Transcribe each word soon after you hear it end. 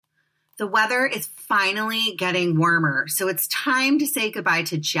The weather is finally getting warmer, so it's time to say goodbye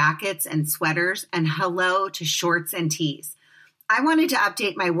to jackets and sweaters and hello to shorts and tees. I wanted to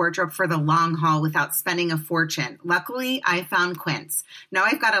update my wardrobe for the long haul without spending a fortune. Luckily, I found Quince. Now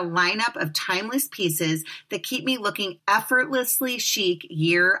I've got a lineup of timeless pieces that keep me looking effortlessly chic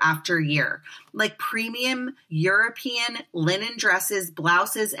year after year, like premium European linen dresses,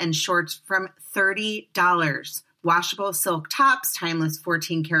 blouses, and shorts from $30. Washable silk tops, timeless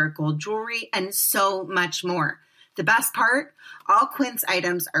 14-karat gold jewelry, and so much more. The best part? All Quince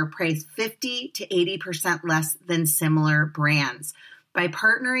items are priced 50 to 80% less than similar brands. By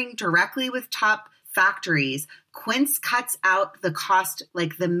partnering directly with top factories, Quince cuts out the cost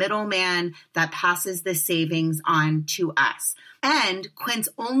like the middleman that passes the savings on to us. And Quince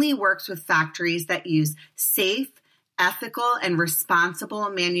only works with factories that use safe, ethical, and responsible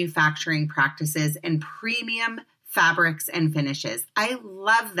manufacturing practices and premium fabrics and finishes. I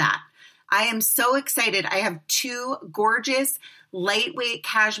love that. I am so excited. I have 2 gorgeous, lightweight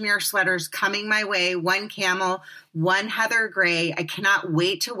cashmere sweaters coming my way, one camel, one heather gray. I cannot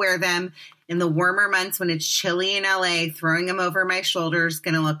wait to wear them in the warmer months when it's chilly in LA. Throwing them over my shoulders,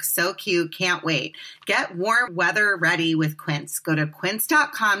 going to look so cute. Can't wait. Get warm weather ready with Quince. Go to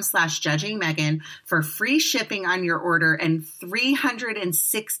quince.com/judgingmegan for free shipping on your order and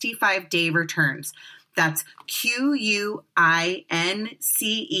 365-day returns. That's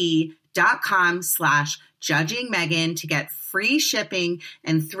QUINCE.com/judgingmegan to get free shipping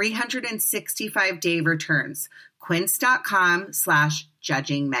and 365-day returns.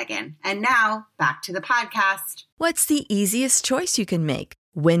 Quince.com/judgingmegan. And now back to the podcast. What's the easiest choice you can make?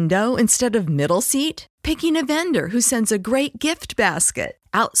 Window instead of middle seat? Picking a vendor who sends a great gift basket?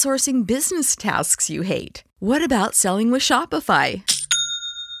 Outsourcing business tasks you hate? What about selling with Shopify?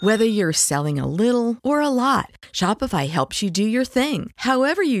 Whether you're selling a little or a lot, Shopify helps you do your thing,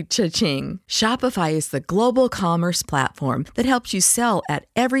 however you cha-ching. Shopify is the global commerce platform that helps you sell at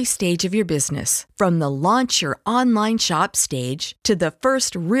every stage of your business. From the launch your online shop stage to the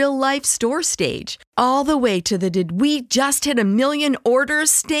first real-life store stage, all the way to the did we just hit a million orders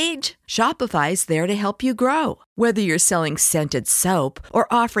stage. Shopify's there to help you grow. Whether you're selling scented soap or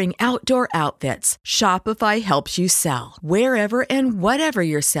offering outdoor outfits, Shopify helps you sell. Wherever and whatever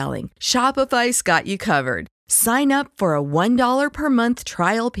you're selling, Shopify's got you covered. Sign up for a $1 per month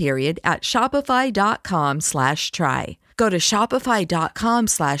trial period at shopify.com/try. Go to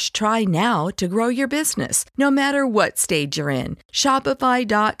shopify.com/try now to grow your business, no matter what stage you're in.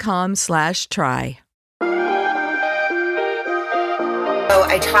 Shopify.com/try. So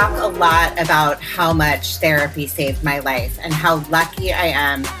I talk a lot about how much therapy saved my life and how lucky I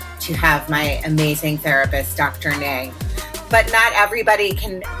am to have my amazing therapist, Dr. Nay. But not everybody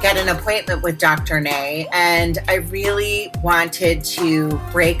can get an appointment with Dr. Nay, and I really wanted to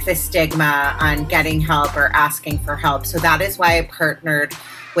break the stigma on getting help or asking for help. So that is why I partnered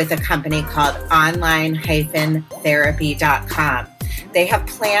with a company called online-therapy.com. They have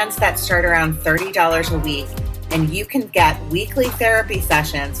plans that start around $30 a week, and you can get weekly therapy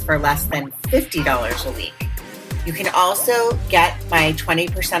sessions for less than $50 a week. You can also get my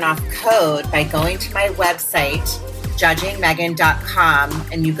 20% off code by going to my website, judgingmegan.com,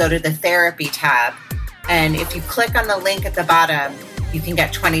 and you go to the therapy tab. And if you click on the link at the bottom, you can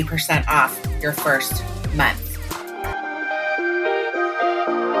get 20% off your first month.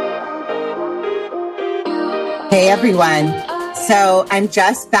 Hey, everyone. So I'm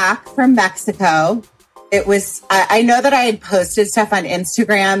just back from Mexico. It was, I know that I had posted stuff on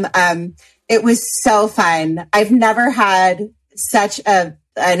Instagram. It was so fun. I've never had such an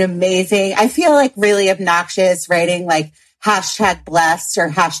amazing, I feel like really obnoxious writing like #blessed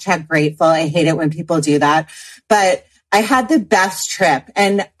or #grateful. I hate it when people do that, but I had the best trip.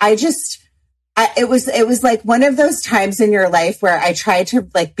 And it was like one of those times in your life where I tried to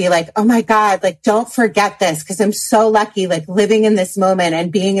like be like, oh my God, like don't forget this. 'Cause I'm so lucky, like living in this moment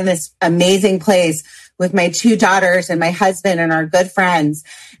and being in this amazing place with my 2 daughters and my husband and our good friends.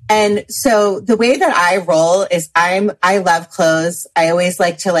 And so the way that I roll is I love clothes. I always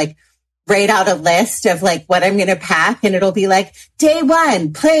like to like write out a list of like what I'm going to pack, and it'll be like day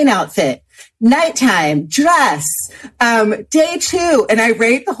 1, plain outfit, nighttime, dress, day 2. And I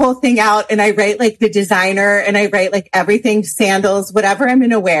write the whole thing out, and I write like the designer, and I write like everything, sandals, whatever I'm going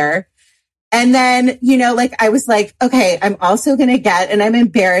to wear. And then, you know, like I was like, okay, I'm also going to get, and I'm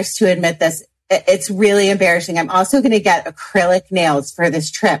embarrassed to admit this, it's really embarrassing. I'm also going to get acrylic nails for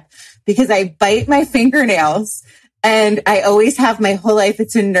this trip because I bite my fingernails, and I always have my whole life.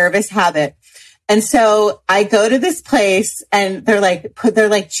 It's a nervous habit. And so I go to this place, and they're like, what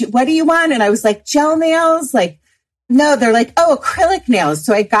do you want? And I was like, gel nails, like No, they're like, oh, acrylic nails.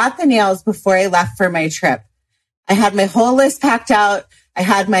 So I got the nails before I left for my trip. I had my whole list packed out. I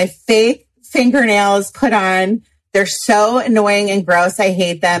had my fake fingernails put on. They're so annoying and gross. I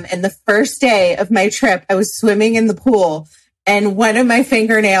hate them. And the first day of my trip, I was swimming in the pool and one of my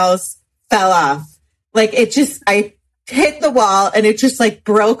fingernails fell off. Like I hit the wall and it just like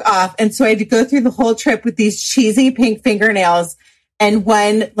broke off. And so I had to go through the whole trip with these cheesy pink fingernails and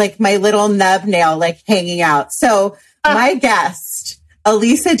one like my little nub nail like hanging out. So my guest,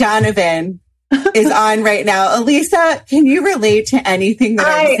 Elisa Donovan, is on right now. Elisa, can you relate to anything that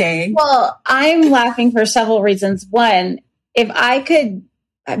I'm saying? Well, I'm laughing for several reasons. One, if I could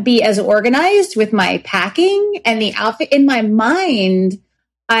be as organized with my packing and the outfit in my mind,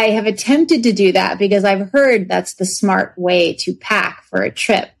 I have attempted to do that because I've heard that's the smart way to pack for a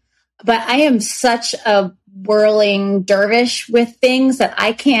trip. But I am such a whirling dervish with things that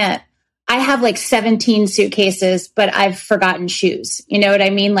I can't. I have like 17 suitcases, but I've forgotten shoes. You know what I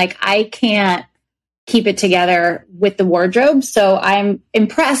mean? Like I can't keep it together with the wardrobe. So I'm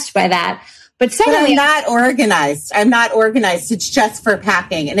impressed by that. But secondly, I'm not organized. I'm not organized. It's just for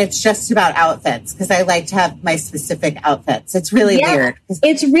packing and it's just about outfits because I like to have my specific outfits. It's really weird.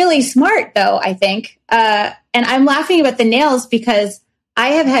 It's really smart though, I think. And I'm laughing about the nails because I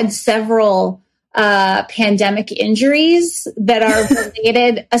have had several pandemic injuries that are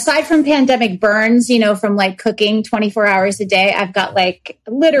related, aside from pandemic burns, you know, from like cooking 24 hours a day. I've got like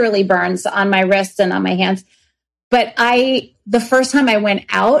literally burns on my wrists and on my hands. But the first time I went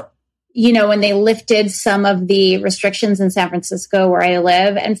out, you know, when they lifted some of the restrictions in San Francisco where I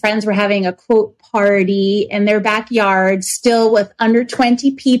live, and friends were having a quote party in their backyard, still with under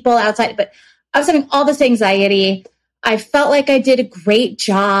 20 people outside. But I was having all this anxiety. I felt like I did a great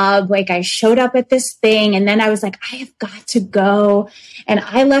job. Like I showed up at this thing and then I was like, I have got to go. And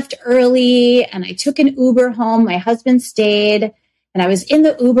I left early and I took an Uber home. My husband stayed and I was in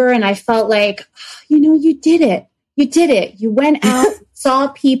the Uber and I felt like, oh, you know, you did it. You did it. You went out, saw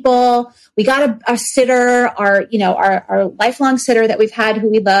people. We got a sitter, our lifelong sitter that we've had who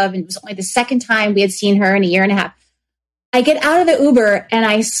we love. And it was only the second time we had seen her in a year and a half. I get out of the Uber and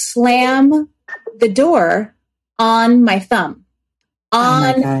I slam the door on my thumb,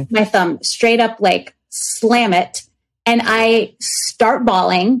 my thumb, straight up, like slam it. And I start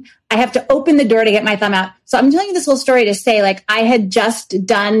bawling. I have to open the door to get my thumb out. So I'm telling you this whole story to say, like, I had just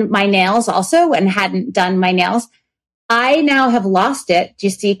done my nails also and hadn't done my nails. I now have lost it. Do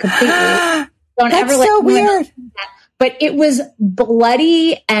you see? Completely. Don't ever let so weird. That. But it was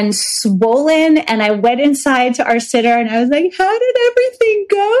bloody and swollen. And I went inside to our sitter and I was like, how did everything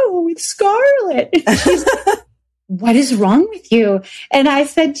go with Scarlett? And she's like, what is wrong with you? And I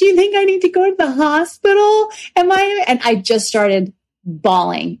said, do you think I need to go to the hospital? And I just started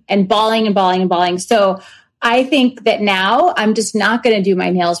bawling. So I think that now I'm just not going to do my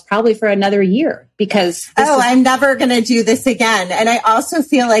nails probably for another year because I'm never going to do this again. And I also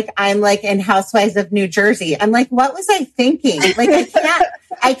feel like I'm like in Housewives of New Jersey. I'm like, what was I thinking? Like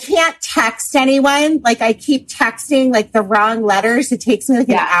I can't text anyone. Like I keep texting like the wrong letters. It takes me like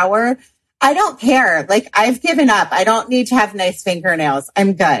an hour. I don't care. Like I've given up. I don't need to have nice fingernails.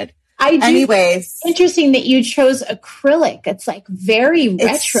 I'm good. Anyways, interesting that you chose acrylic. It's like very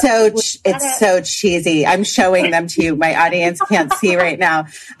retro. It's so cheesy. I'm showing them to you. My audience can't see right now.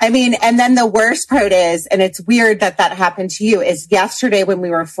 I mean, and then the worst part is, and it's weird that happened to you, is yesterday when we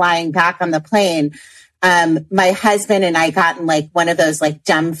were flying back on the plane, my husband and I got in like one of those like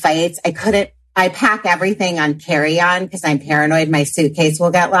dumb fights. I pack everything on carry-on because I'm paranoid my suitcase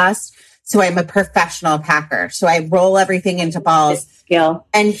will get lost. So I'm a professional packer. So I roll everything into balls.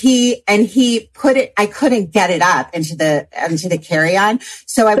 And he put it, I couldn't get it up into the carry-on.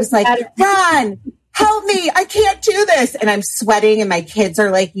 So I was like, Ron, help me. I can't do this. And I'm sweating and my kids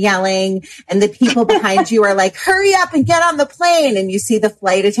are like yelling and the people behind you are like, hurry up and get on the plane. And you see the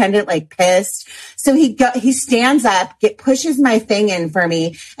flight attendant like pissed. So he stands up, pushes my thing in for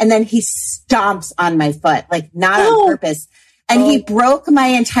me. And then he stomps on my foot, like not on purpose. And he broke my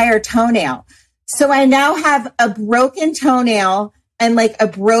entire toenail. So I now have a broken toenail and like a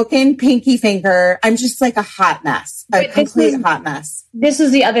broken pinky finger. I'm just like a hot mess, hot mess. This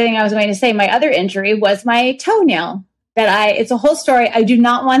is the other thing I was going to say. My other injury was my toenail. It's a whole story. I do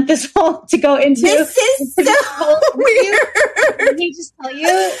not want this whole to go into. This is so weird. Let me just tell you,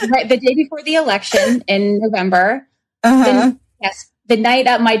 right, the day before the election in November, the night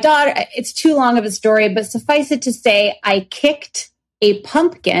of my daughter, it's too long of a story, but suffice it to say, I kicked a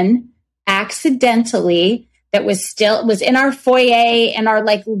pumpkin accidentally that was in our foyer and our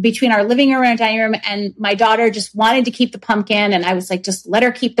like between our living room and our dining room. And my daughter just wanted to keep the pumpkin. And I was like, just let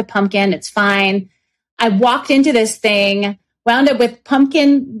her keep the pumpkin. It's fine. I walked into this thing, wound up with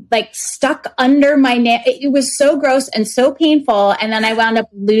pumpkin like stuck under my nail. It was so gross and so painful. And then I wound up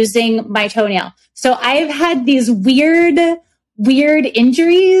losing my toenail. So I've had these weird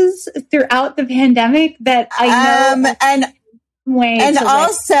injuries throughout the pandemic that I know. And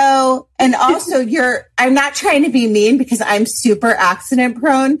also I'm not trying to be mean because I'm super accident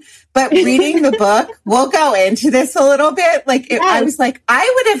prone, but reading the book, we'll go into this a little bit. I was like,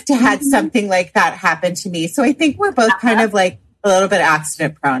 I would have had something like that happen to me. So I think we're both kind of like a little bit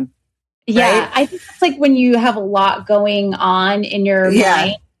accident prone. Yeah. Right? I think it's like when you have a lot going on in your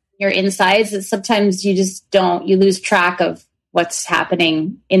mind, your insides, that sometimes you lose track of what's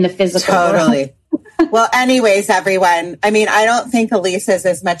happening in the physical world. Well, anyways, everyone, I mean, I don't think Elise is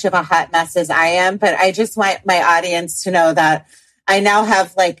as much of a hot mess as I am, but I just want my audience to know that I now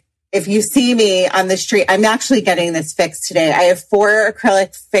have if you see me on the street, I'm actually getting this fixed today. I have 4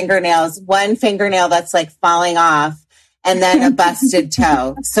 acrylic fingernails, 1 fingernail that's falling off, and then a busted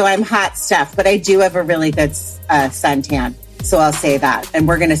toe. So I'm hot stuff, but I do have a really good suntan. So I'll say that. And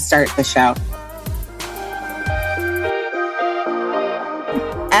we're going to start the show.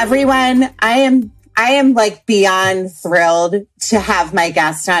 Everyone, I am beyond thrilled to have my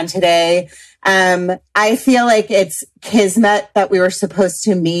guest on today. I feel like it's kismet that we were supposed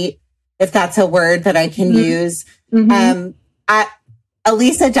to meet, if that's a word that I can use. Mm-hmm.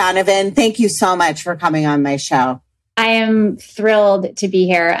 Elisa Donovan, thank you so much for coming on my show. I am thrilled to be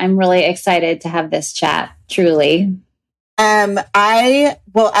here. I'm really excited to have this chat, truly. I'm going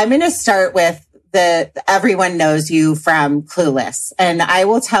to start with everyone knows you from Clueless. And I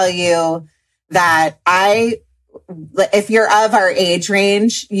will tell you that if you're of our age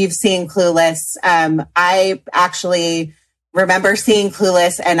range, you've seen Clueless. I actually remember seeing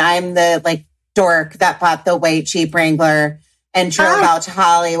Clueless, and I'm the dork that bought the white Jeep Wrangler and drove out to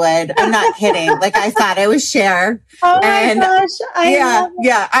Hollywood. I'm not kidding. I thought I was Cher. Oh my gosh.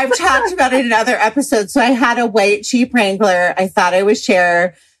 Yeah. I've talked about it in other episodes. So I had a white Jeep Wrangler. I thought I was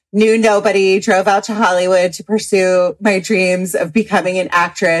Cher. Knew nobody, drove out to Hollywood to pursue my dreams of becoming an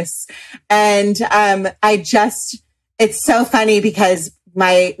actress. And it's so funny because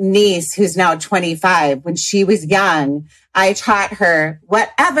my niece, who's now 25, when she was young, I taught her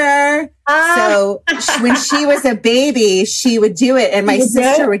whatever. So when she was a baby, she would do it. And my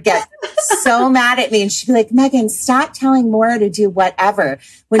sister would get so mad at me. And she'd be like, Megan, stop telling Maura to do whatever.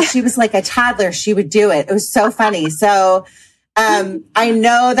 When she was a toddler, she would do it. It was so funny. So I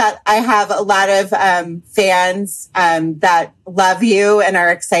know that I have a lot of fans that love you and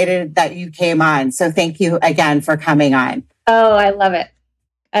are excited that you came on. So thank you again for coming on. Oh, I love it.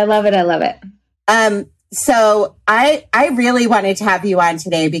 I love it. So I really wanted to have you on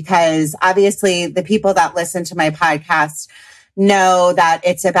today because obviously the people that listen to my podcast know that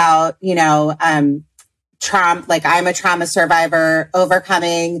it's about, trauma. I'm a trauma survivor,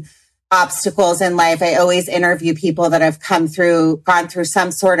 overcoming obstacles in life. I always interview people that have gone through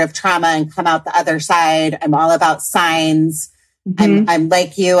some sort of trauma and come out the other side. I'm all about signs. Mm-hmm. I'm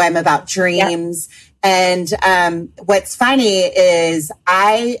like you. I'm about dreams. Yep. And what's funny is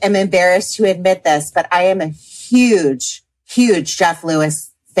I am embarrassed to admit this, but I am a huge Jeff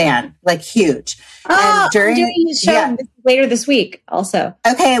Lewis fan, huge. Oh, I'm doing his show later this week also.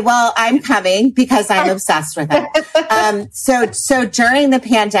 Okay, well, I'm coming because I'm obsessed with it. So during the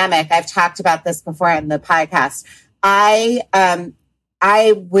pandemic, I've talked about this before on the podcast. I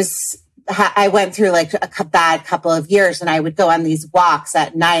went through a bad couple of years, and I would go on these walks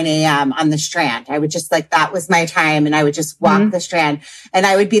at 9 a.m. on the Strand. I would just that was my time, and I would just walk the Strand, and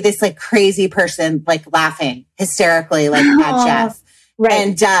I would be this crazy person, laughing hysterically, at Jeff. Right.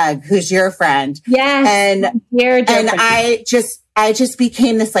 And Doug, who's your friend. Yes. And I just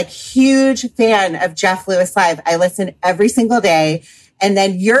became this huge fan of Jeff Lewis Live. I listen every single day. And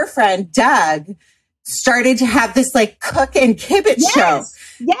then your friend Doug started to have this cook and kibitz show.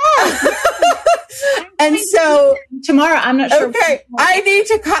 Yes. And so tomorrow, I'm not sure. Okay. I need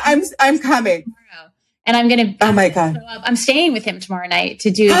to I'm coming. Tomorrow. And I'm going to, oh my God, I'm staying with him tomorrow night to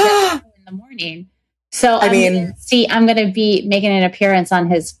do in the morning. So I'm going to be making an appearance on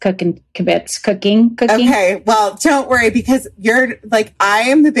his cook and kibitz cooking. Okay. Well, don't worry because you're I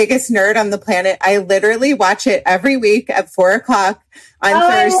am the biggest nerd on the planet. I literally watch it every week at 4:00 on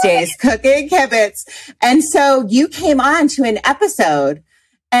Thursdays, cooking kibitz. And so you came on to an episode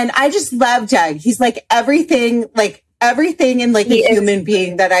and I just love Doug. He's everything in a human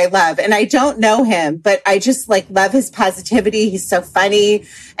being that I love. And I don't know him, but I just love his positivity. He's so funny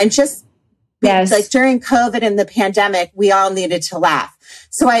and just, yes. During COVID and the pandemic, we all needed to laugh.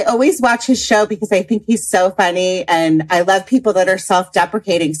 So I always watch his show because I think he's so funny and I love people that are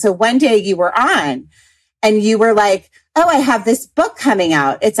self-deprecating. So one day you were on and you were like, oh, I have this book coming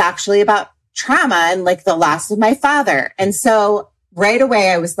out. It's actually about trauma and like the loss of my father. And so right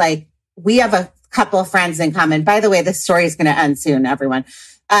away I was like, we have a couple of friends in common. By the way, this story is going to end soon, everyone.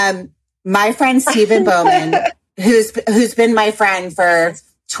 My friend Stephen Bowman, who's been my friend for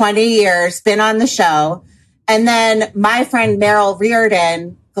 20 years, been on the show. And then my friend Meryl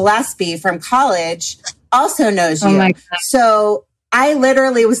Reardon Gillespie from college also knows you. Oh my God. So I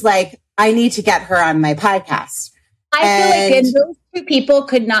literally was like, I need to get her on my podcast. I feel like those two people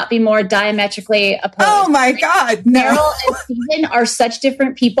could not be more diametrically opposed. Oh my God. No. Meryl and Stephen are such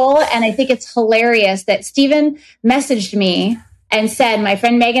different people. And I think it's hilarious that Stephen messaged me and said, my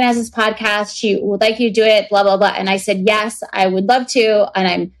friend Megan has this podcast. She would like you to do it, blah, blah, blah. And I said, yes, I would love to. And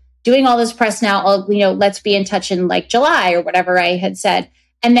I'm doing all this press now. Let's be in touch in like July or whatever I had said.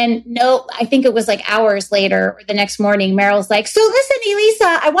 And then, no, I think it was like hours later or the next morning, Meryl's like, so listen,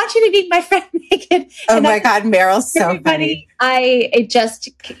 Elisa, I want you to meet my friend Megan. Oh my God, Meryl's so funny. It just,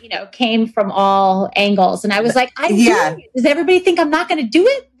 came from all angles. And I was like, does everybody think I'm not going to do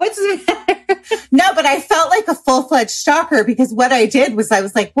it? What's the matter? No, but I felt like a full-fledged stalker because what I did was I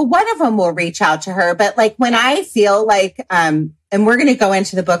was like, well, one of them will reach out to her. But like when I feel like, and we're going to go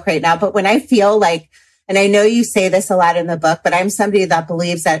into the book right now, but when I feel like, and I know you say this a lot in the book, but I'm somebody that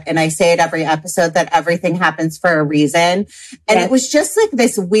believes that, and I say it every episode, that everything happens for a reason. And It was just like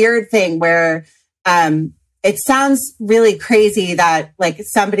this weird thing where it sounds really crazy that like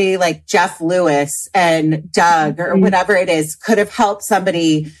somebody like Jeff Lewis and Doug or whatever it is could have helped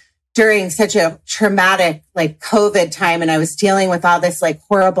somebody during such a traumatic like COVID time. And I was dealing with all this like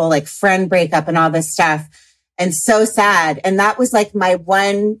horrible like friend breakup and all this stuff. And so sad. And that was like my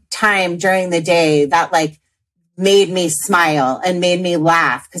one time during the day that like made me smile and made me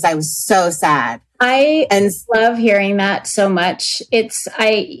laugh because I was so sad. I love hearing that so much. This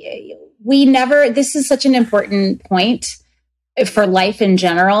is such an important point for life in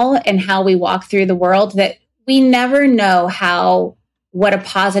general and how we walk through the world that we never know what a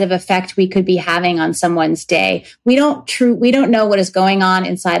positive effect we could be having on someone's day. We don't know what is going on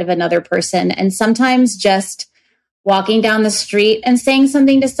inside of another person. And sometimes just walking down the street and saying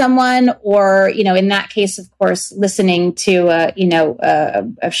something to someone, or, in that case, of course, listening to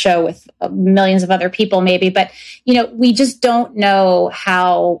a show with millions of other people maybe, but, we just don't know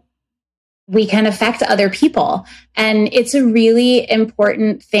how we can affect other people. And it's a really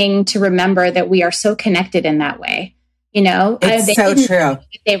important thing to remember that we are so connected in that way. It's so true.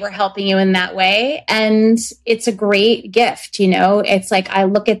 They were helping you in that way. And it's a great gift. It's like, I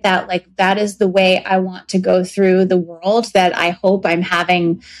look at that, like, that is the way I want to go through the world, that I hope I'm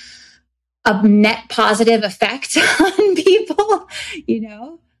having a net positive effect on people,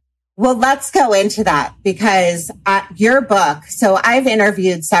 Well, let's go into that because your book, so I've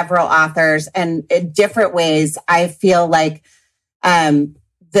interviewed several authors and in different ways, I feel like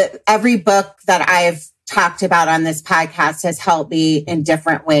every book that I've talked about on this podcast has helped me in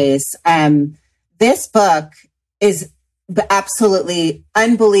different ways. This book is absolutely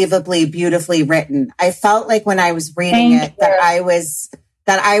unbelievably beautifully written. I felt like when I was reading that I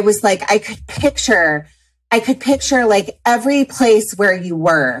was like, I could picture like every place where you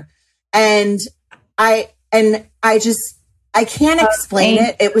were. And I can't explain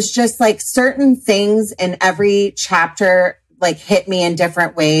it. It was just like certain things in every chapter like hit me in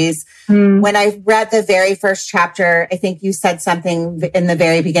different ways. When I read the very first chapter, I think you said something in the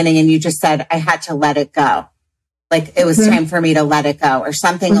very beginning and you just said, I had to let it go. Like it was time for me to let it go or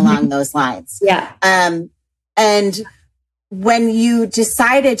something along those lines. Yeah. And when you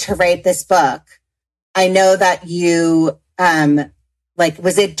decided to write this book, I know that you,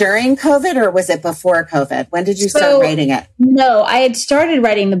 was it during COVID or was it before COVID? When did you start writing it? No, I had started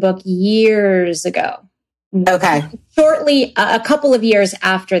writing the book years ago. Okay. Shortly, a couple of years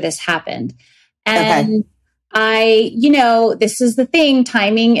after this happened. And this is the thing,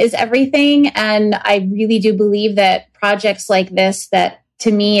 timing is everything. And I really do believe that projects like this, that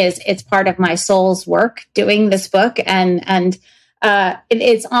to me it's part of my soul's work doing this book and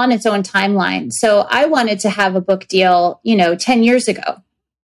it's on its own timeline. So I wanted to have a book deal, 10 years ago.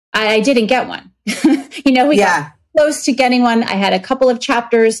 I didn't get one. We got close to getting one. I had a couple of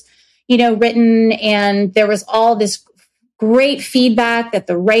chapters written, and there was all this great feedback that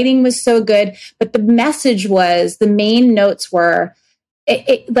the writing was so good, but the message was, the main notes were,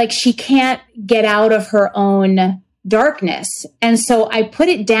 like she can't get out of her own darkness. And so I put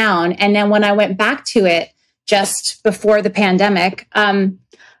it down. And then when I went back to it just before the pandemic,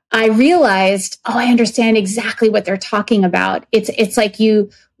 I realized, I understand exactly what they're talking about. It's like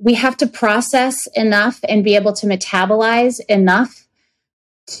we have to process enough and be able to metabolize enough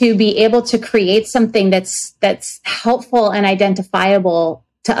to be able to create something that's helpful and identifiable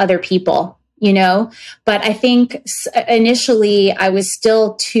to other people, you know? But I think initially I was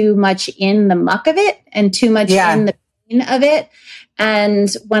still too much in the muck of it and too much in the pain of it. And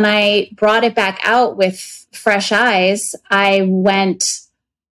when I brought it back out with fresh eyes, I went,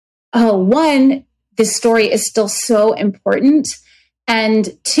 oh, one, this story is still so important.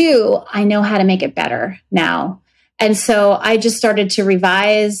 And two, I know how to make it better now. And so I just started to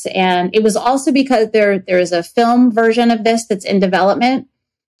revise. And it was also because there's a film version of this that's in development.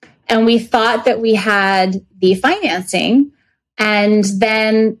 And we thought that we had the financing. And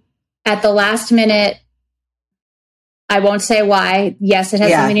then at the last minute, I won't say why. Yes, it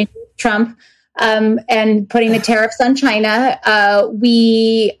has something to do with Trump and putting the tariffs on China.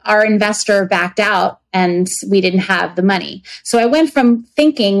 Our investor backed out and we didn't have the money. So I went from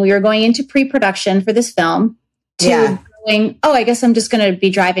thinking we were going into pre-production for this film to going, oh, I guess I'm just going to be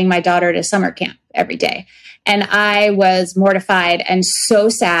driving my daughter to summer camp every day. And I was mortified and so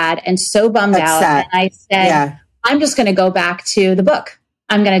sad and so bummed out. And I said, I'm just going to go back to the book.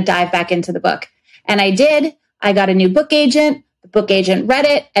 I'm going to dive back into the book. And I did. I got a new book agent. The book agent read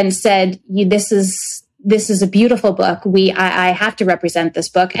it and said, this is a beautiful book. I have to represent this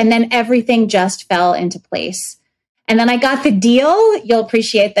book. And then everything just fell into place. And then I got the deal. You'll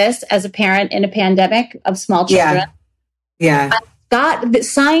appreciate this as a parent in a pandemic of small children. Yeah. I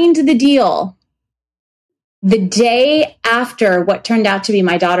signed the deal the day after what turned out to be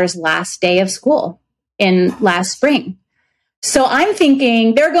my daughter's last day of school in last spring. So I'm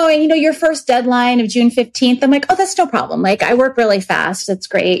thinking they're going, your first deadline of June 15th. I'm like, oh, that's no problem. Like I work really fast. That's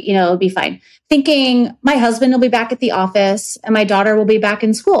great. It'll be fine. Thinking my husband will be back at the office and my daughter will be back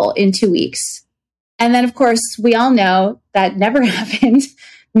in school in 2 weeks. And then of course we all know that never happened.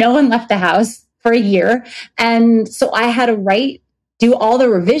 No one left the house for a year. And so I had to do all the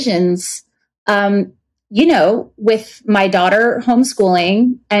revisions, with my daughter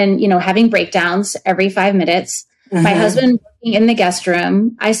homeschooling and, having breakdowns every 5 minutes. Mm-hmm. My husband working in the guest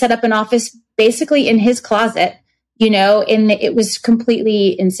room. I set up an office basically in his closet, it was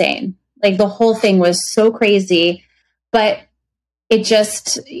completely insane. Like the whole thing was so crazy, but it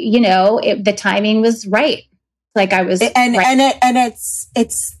just, the timing was right. Like I was, and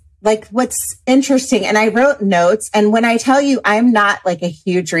it's like, what's interesting. And I wrote notes. And when I tell you, I'm not like a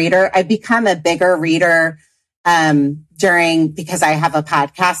huge reader, I've become a bigger reader, because I have a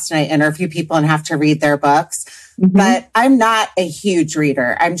podcast and I interview people and have to read their books. Mm-hmm. But I'm not a huge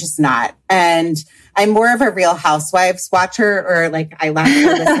reader. I'm just not. And I'm more of a Real Housewives watcher, or like I like to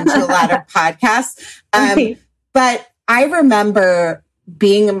listen to a lot of podcasts. But I remember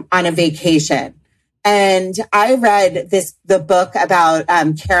being on a vacation and I read the book about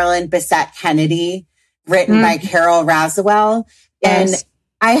Carolyn Bessette Kennedy, written by Carol Razawell. Yes. And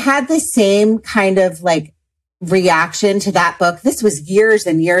I had the same kind of like reaction to that book. This was years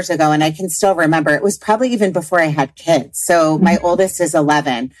and years ago, and I can still remember. It was probably even before I had kids. So my oldest is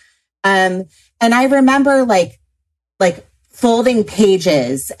 11. And I remember like folding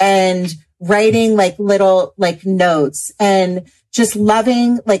pages and writing like little like notes and just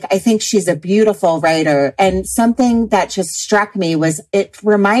loving, like, I think she's a beautiful writer. And something that just struck me was it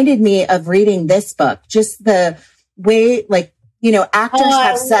reminded me of reading this book, just the way, like, actors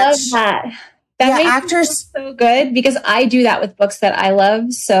have such... Love that makes actors so good because I do that with books that I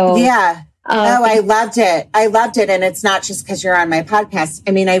love. So I loved it. I loved it. And it's not just because you're on my podcast.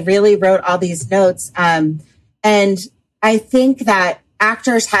 I mean, I really wrote all these notes. And I think that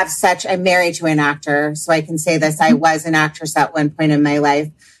actors have I'm married to an actor, so I can say this. I was an actress at one point in my life.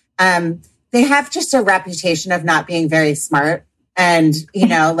 They have just a reputation of not being very smart. And,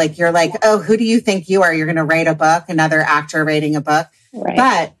 like, you're like, oh, who do you think you are? You're going to write a book, another actor writing a book. Right.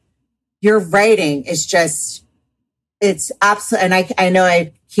 But your writing is just, it's absolute. And I know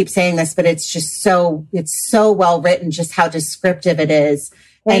I keep saying this, but it's so well written, just how descriptive it is.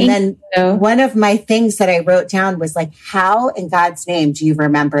 And then one of my things that I wrote down was like, how in God's name do you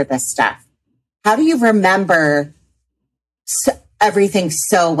remember this stuff? How do you remember everything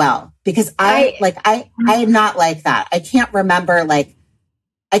so well? Because I'm not like that. I can't remember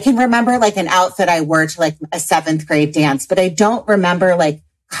I can remember like an outfit I wore to like a 7th grade dance, but I don't remember like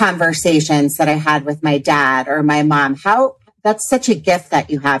conversations that I had with my dad or my mom. That's such a gift that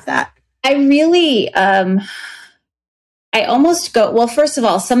you have that. I really, I almost go, well, first of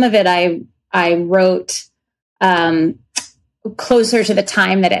all, some of it I wrote closer to the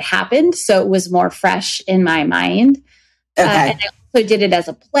time that it happened. So it was more fresh in my mind. Okay. And I also did it as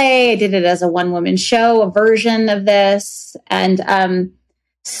a play. I did it as a one-woman show, a version of this. And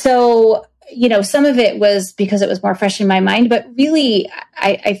so some of it was because it was more fresh in my mind, but really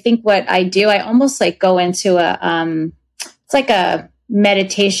I think what I do, I almost like go into it's like a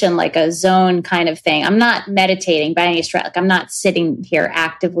meditation, like a zone kind of thing. I'm not meditating by any stretch. Like I'm not sitting here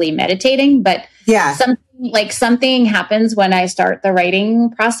actively meditating, but something happens when I start the writing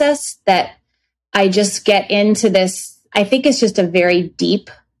process that I just get into this. I think it's just a very deep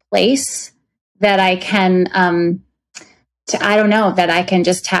place that I can, that I can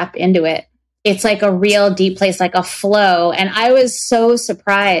just tap into it. It's like a real deep place, like a flow. And I was so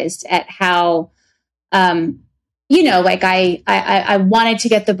surprised at how, like I wanted to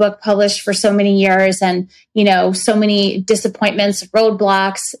get the book published for so many years and, so many disappointments,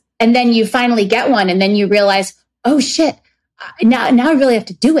 roadblocks. And then you finally get one and then you realize, oh shit, now I really have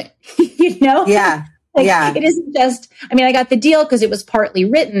to do it, Yeah. It isn't just, I got the deal because it was partly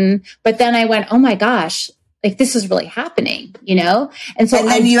written, but then I went, oh my gosh, like this is really happening, And so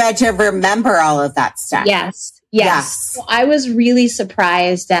then you had to remember all of that stuff. Yes. So I was really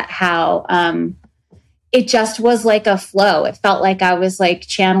surprised at how, it just was like a flow. It felt like I was like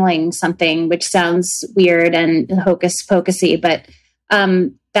channeling something, which sounds weird and hocus pocusy, but,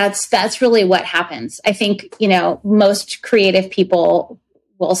 that's really what happens. I think, most creative people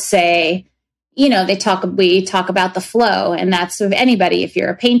will say, we talk about the flow, and that's of anybody. If you're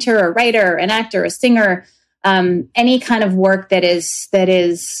a painter, a writer, an actor, a singer, any kind of work that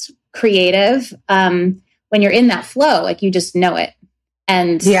is creative, when you're in that flow, like you just know it,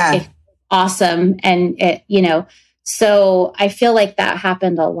 and it's awesome. And it, so I feel like that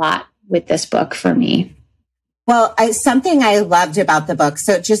happened a lot with this book for me. Well, something I loved about the book,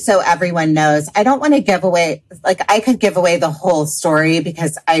 so just so everyone knows, I don't want to give away, like I could give away the whole story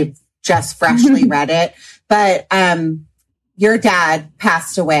because I just freshly read it, but your dad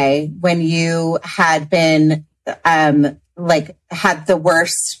passed away when you had been had the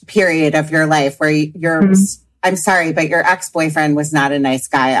worst period of your life where you're, I'm sorry, but your ex-boyfriend was not a nice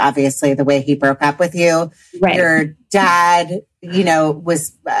guy, obviously, the way he broke up with you. Right. Your dad,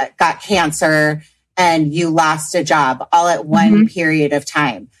 got cancer and you lost a job all at one period of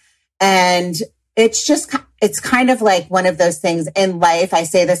time. And it's kind of like one of those things in life. I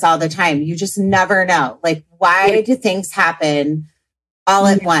say this all the time. You just never know. Like, why do things happen all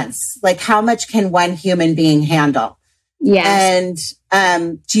at once? Like, how much can one human being handle? Yes.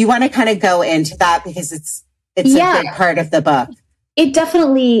 And do you want to kind of go into that? Because it's a big part of the book. It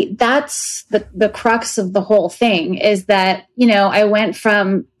definitely, that's the crux of the whole thing, is that, I went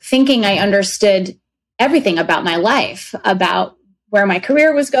from thinking I understood everything about my life, about where my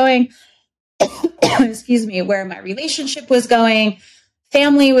career was going, excuse me, where my relationship was going,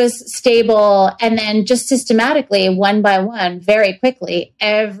 family was stable. And then just systematically, one by one, very quickly,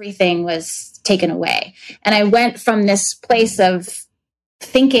 everything was taken away. And I went from this place of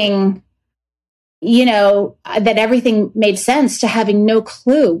thinking, that everything made sense, to having no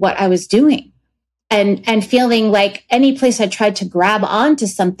clue what I was doing, and feeling like any place I tried to grab onto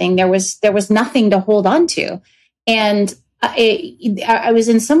something, there was nothing to hold on to. And I was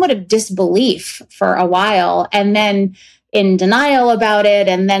in somewhat of disbelief for a while, and then in denial about it.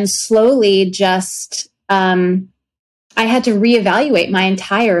 And then slowly just, I had to reevaluate my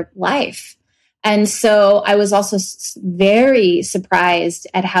entire life. And so I was also very surprised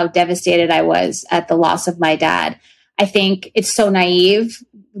at how devastated I was at the loss of my dad. I think it's so naive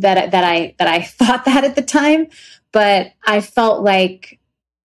that I thought that at the time, but I felt like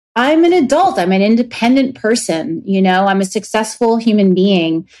I'm an adult. I'm an independent person. I'm a successful human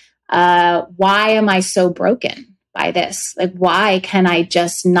being. Why am I so broken by this? Like, why can I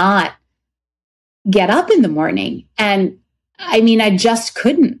just not get up in the morning? And I just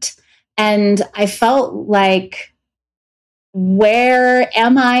couldn't. And I felt like, where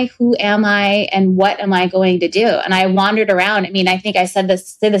am I? Who am I? And what am I going to do? And I wandered around. I think I said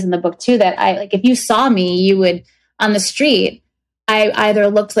this in the book too, that if you saw me, you would, on the street, I either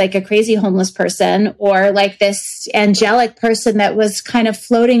looked like a crazy homeless person or like this angelic person that was kind of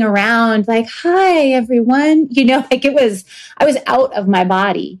floating around like, hi, everyone. I was out of my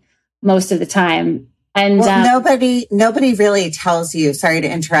body most of the time. And nobody really tells you, sorry to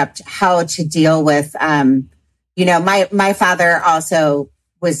interrupt, how to deal with, my father also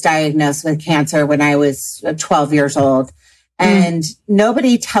was diagnosed with cancer when I was 12 years old. And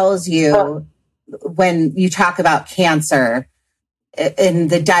nobody tells you when you talk about cancer in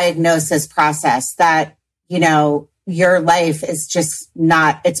the diagnosis process that, your life is just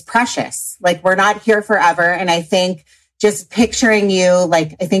not, it's precious. Like, we're not here forever. And I think just picturing you,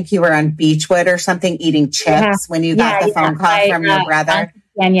 like, I think you were on Beechwood or something eating chips when you got the phone call from your brother.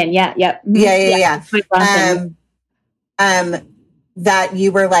 Yeah. that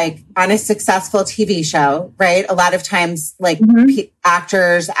you were like on a successful TV show, right? A lot of times like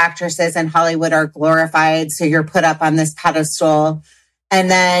actors, actresses in Hollywood are glorified. So you're put up on this pedestal and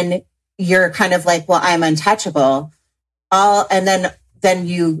then you're kind of like, well, I'm untouchable. And then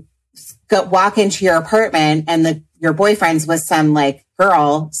you walk into your apartment and your boyfriend's with some like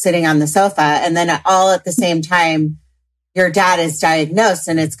girl sitting on the sofa. And then all at the same time, your dad is diagnosed.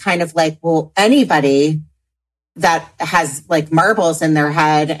 And it's kind of like, well, anybody that has like marbles in their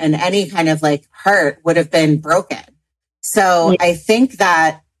head and any kind of like heart would have been broken. So I think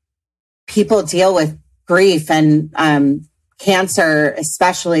that people deal with grief and cancer,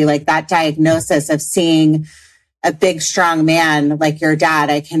 especially like that diagnosis of seeing a big, strong man like your dad.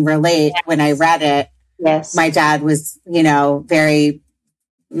 I can relate. When I read it. Yes. My dad was, very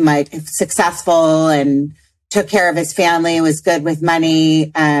successful and took care of his family, was good with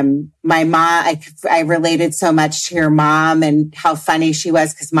money. My mom, I related so much to your mom and how funny she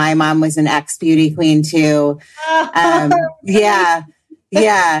was because my mom was an ex-beauty queen too. Yeah.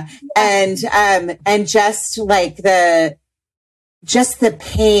 And just like the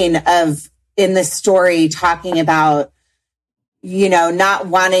pain of in the story talking about, not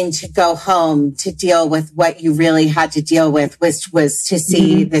wanting to go home to deal with what you really had to deal with was to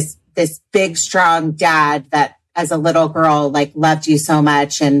see this big, strong dad that as a little girl, like loved you so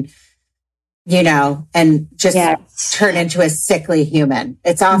much and, and just turn into a sickly human.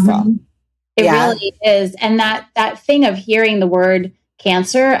 It's awful. It really is. And that thing of hearing the word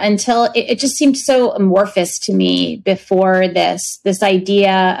cancer until it just seemed so amorphous to me before this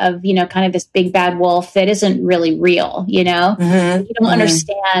idea of, kind of this big bad wolf that isn't really real, you don't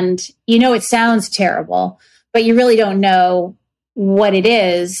understand, it sounds terrible, but you really don't know what it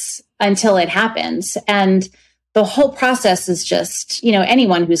is until it happens. And the whole process is just,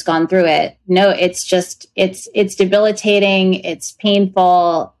 anyone who's gone through it, it's debilitating. It's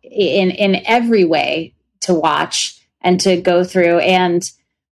painful in every way to watch and to go through. And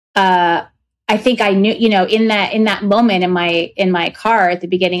I think I knew, in that moment in my car at the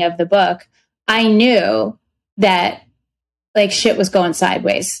beginning of the book, I knew that like shit was going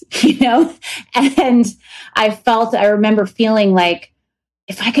sideways, and I remember feeling like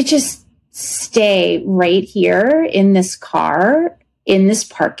if I could just stay right here in this car, in this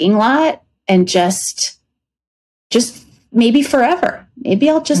parking lot, and just maybe forever, maybe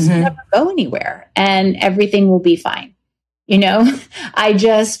I'll just never go anywhere and everything will be fine. I'll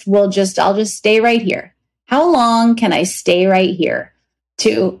just stay right here. How long can I stay right here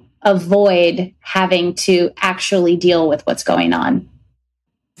to avoid having to actually deal with what's going on?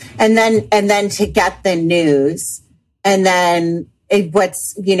 And then to get the news and then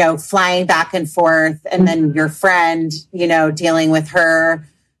what's, flying back and forth and then your friend, dealing with her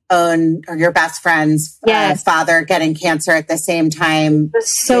own or your best friend's father getting cancer at the same time.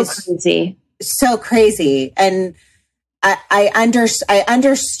 Crazy. So crazy. And I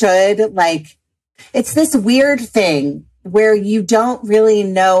understood like it's this weird thing where you don't really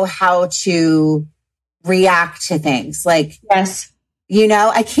know how to react to things. Like, yes,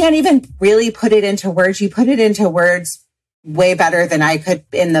 I can't even really put it into words. You put it into words way better than I could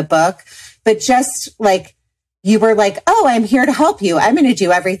in the book, but just like, you were like, oh, I'm here to help you. I'm going to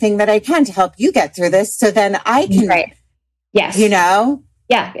do everything that I can to help you get through this. So then I can, right. Yes.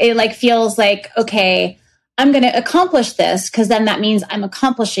 Yeah. It like feels like, okay, I'm going to accomplish this because then that means I'm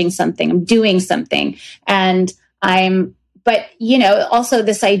accomplishing something. I'm doing something. And but also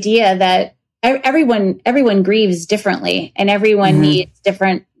this idea that everyone grieves differently and everyone needs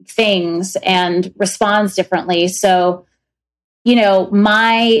different things and responds differently. So,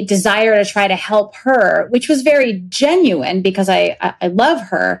 my desire to try to help her, which was very genuine because I love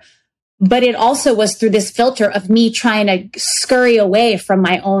her, but it also was through this filter of me trying to scurry away from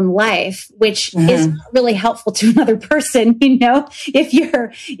my own life, which is not really helpful to another person. If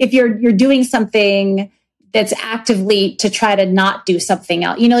you're doing something that's actively to try to not do something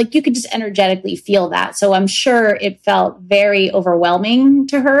else, like you could just energetically feel that. So I'm sure it felt very overwhelming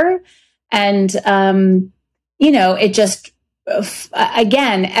to her. And, it just,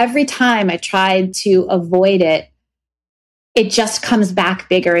 again, every time I tried to avoid it, it just comes back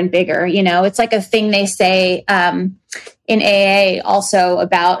bigger and bigger. It's like a thing they say in AA also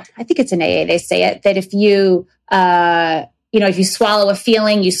about, I think it's in AA, they say it, that if you, if you swallow a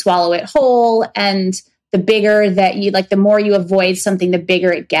feeling, you swallow it whole. And the bigger that you, like, the more you avoid something, the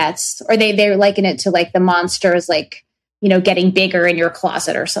bigger it gets. Or they liken it to like the monsters, like, getting bigger in your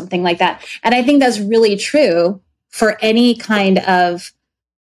closet or something like that. And I think that's really true for any kind of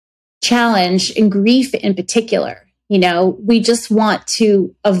challenge and grief in particular. We just want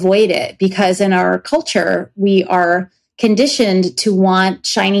to avoid it because in our culture, we are conditioned to want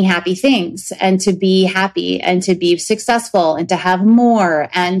shiny, happy things and to be happy and to be successful and to have more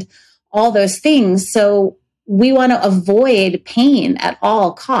and all those things. So we want to avoid pain at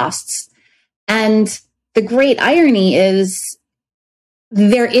all costs. And the great irony is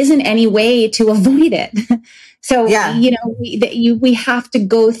there isn't any way to avoid it. So, we have to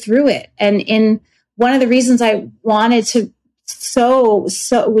go through it. And in one of the reasons I wanted to was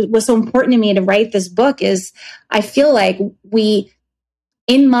so important to me to write this book is I feel like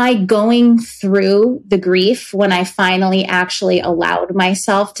in my going through the grief, when I finally actually allowed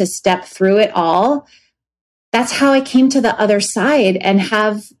myself to step through it all, that's how I came to the other side and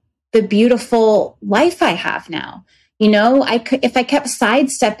have the beautiful life I have now. If I kept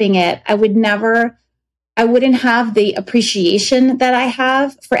sidestepping it, I wouldn't have the appreciation that I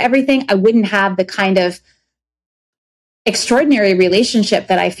have for everything. I wouldn't have the kind of extraordinary relationship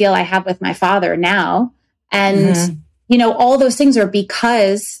that I feel I have with my father now. And, all those things are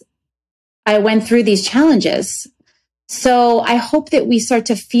because I went through these challenges. So I hope that we start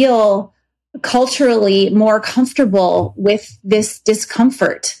to feel culturally more comfortable with this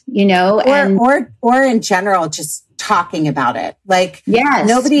discomfort, or in general, just talking about it. Like,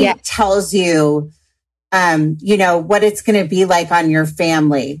 nobody tells you, what it's going to be like on your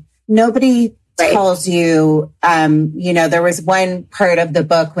family. Nobody tells you, there was one part of the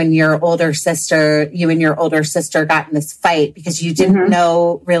book when you and your older sister got in this fight because you didn't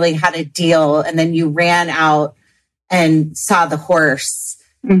know really how to deal. And then you ran out and saw the horse.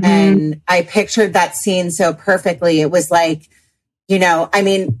 And I pictured that scene so perfectly. It was like,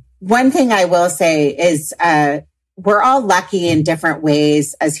 one thing I will say is, we're all lucky in different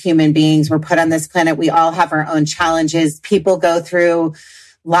ways as human beings. We're put on this planet. We all have our own challenges. People go through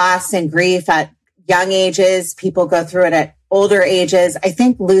loss and grief at young ages. People go through it at older ages. I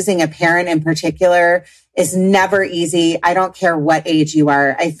think losing a parent in particular is never easy. I don't care what age you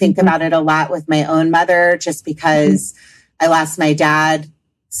are. I think about it a lot with my own mother just because I lost my dad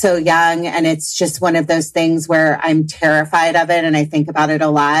so young. And it's just one of those things where I'm terrified of it. And I think about it a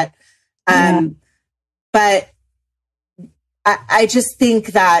lot. But I just think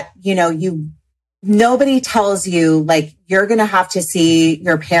that, nobody tells you like, you're going to have to see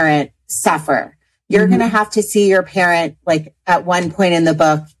your parent suffer. You're going to have to see your parent, like at one point in the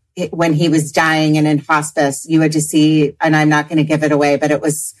book, when he was dying and in hospice, you had to see, and I'm not going to give it away, but it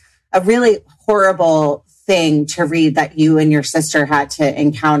was a really horrible thing to read that you and your sister had to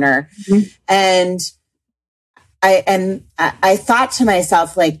encounter. And I thought to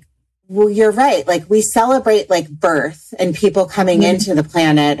myself, like, well, you're right. Like we celebrate like birth and people coming into the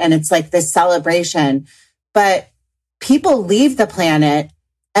planet and it's like this celebration, but people leave the planet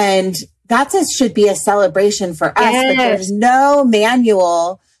and should be a celebration for us, but there's no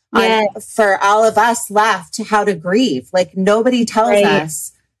manual for all of us left to how to grieve. Like nobody tells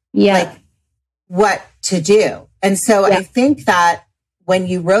us like what to do. And so I think that when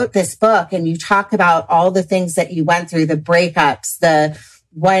you wrote this book and you talk about all the things that you went through, the breakups, the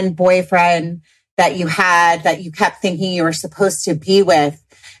one boyfriend that you had that you kept thinking you were supposed to be with.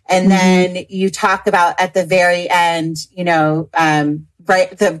 And then you talk about at the very end,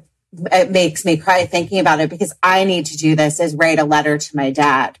 it makes me cry thinking about it because I need to do this is write a letter to my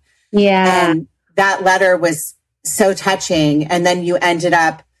dad. Yeah. And that letter was so touching. And then you ended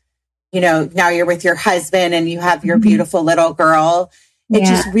up, now you're with your husband and you have your beautiful little girl. It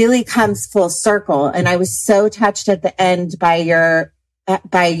just really comes full circle. And I was so touched at the end by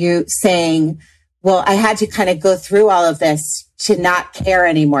you saying, well, I had to kind of go through all of this to not care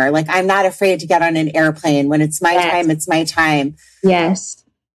anymore. Like, I'm not afraid to get on an airplane. When it's my time, it's my time. Yes.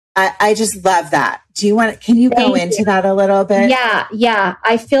 I just love that. Can you go into that a little bit? Yeah.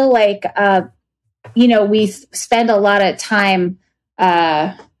 I feel like, we spend a lot of time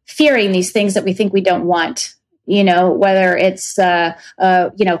fearing these things that we think we don't want. Whether it's, oh, I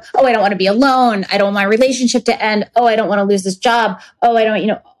don't want to be alone. I don't want my relationship to end. Oh, I don't want to lose this job. Oh, I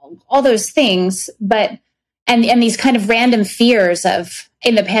don't, all those things. But, and these kind of random fears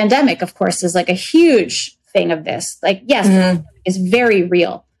in the pandemic, of course, is like a huge thing of this. Like, yes, it's very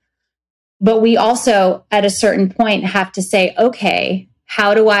real. But we also, at a certain point, have to say, okay,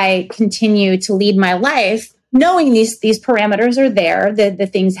 how do I continue to lead my life? Knowing these parameters are there, the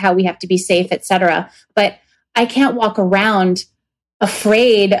things, how we have to be safe, et cetera. But I can't walk around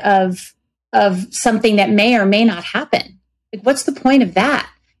afraid of something that may or may not happen. Like, what's the point of that?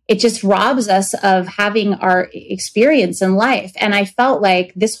 It just robs us of having our experience in life. And I felt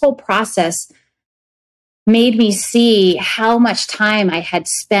like this whole process made me see how much time I had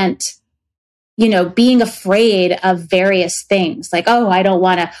spent, being afraid of various things like, I don't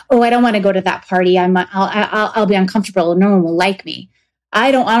want to go to that party. I'll be uncomfortable and no one will like me.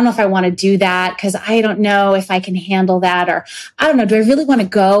 I don't know if I want to do that because I don't know if I can handle that. Or I don't know, do I really want to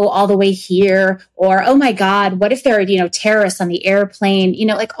go all the way here? Or, oh my God, what if there are, terrorists on the airplane?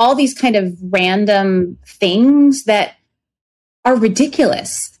 Like all these kind of random things that are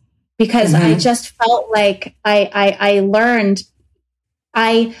ridiculous because I just felt like I learned,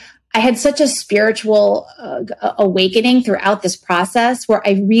 I had such a spiritual awakening throughout this process where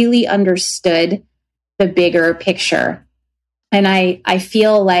I really understood the bigger picture. And I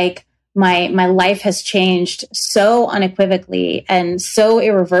feel like my life has changed so unequivocally and so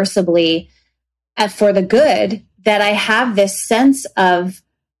irreversibly for the good that I have this sense of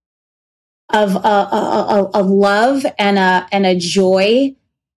a love and a joy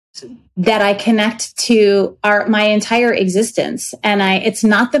that I connect to my entire existence. And it's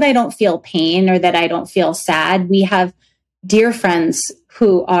not that I don't feel pain or that I don't feel sad. We have dear friends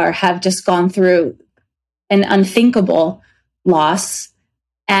who have just gone through an unthinkable loss.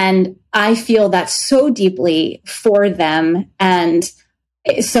 And I feel that so deeply for them. And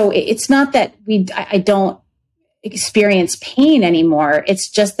so it's not that I don't experience pain anymore. It's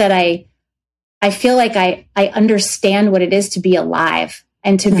just that I feel like I understand what it is to be alive,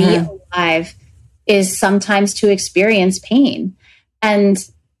 and to be alive is sometimes to experience pain. And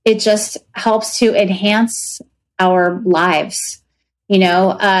it just helps to enhance our lives.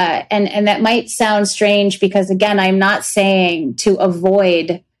 And that might sound strange because, again, I'm not saying to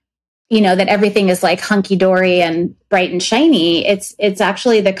avoid, that everything is like hunky dory and bright and shiny. It's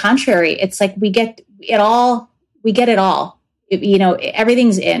actually the contrary. It's like we get it all.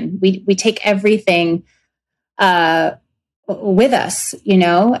 Everything's in. We take everything with us,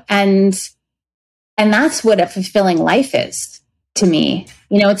 and that's what a fulfilling life is to me.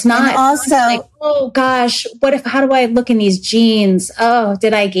 It's not also like, oh gosh, how do I look in these jeans? Oh,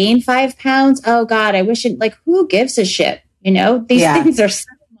 did I gain 5 pounds? Oh God, I wish who gives a shit? These things are so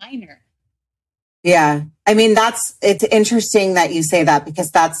minor. Yeah. I mean, it's interesting that you say that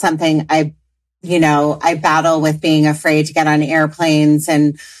because that's something I battle with, being afraid to get on airplanes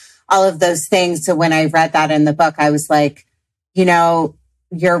and all of those things. So when I read that in the book, I was like,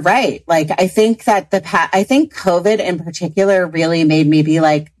 you're right. Like, I think that I think COVID in particular really made me be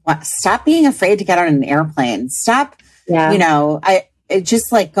like, stop being afraid to get on an airplane. Stop. Yeah.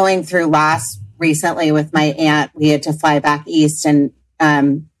 Just like going through loss recently with my aunt, we had to fly back east and,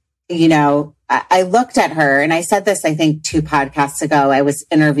 I looked at her and I said this, I think 2 podcasts ago. I was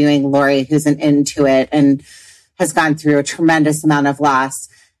interviewing Lori, who's an Intuit and has gone through a tremendous amount of loss.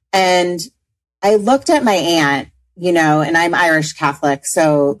 And I looked at my aunt, and I'm Irish Catholic.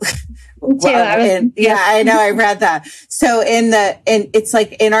 So I know, I read that. So it's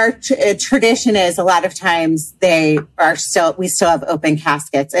like in our tradition is a lot of times we still have open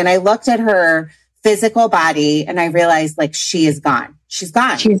caskets. And I looked at her physical body and I realized like she is gone. She's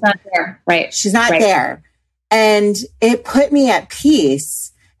gone. She's not there. Right. She's not there. And it put me at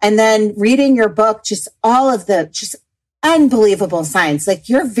peace. And then reading your book, just all of the just unbelievable signs. Like,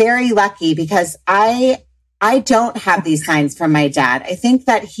 you're very lucky because I don't have these signs from my dad. I think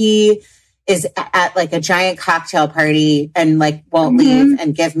that he is at like a giant cocktail party and like won't leave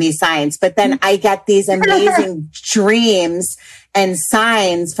and give me signs. But then I get these amazing dreams and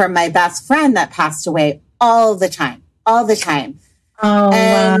signs from my best friend that passed away all the time. Oh,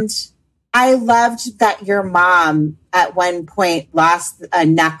 and I loved that your mom at one point lost a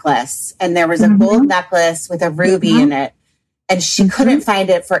necklace, and there was a gold necklace with a ruby in it, and she couldn't find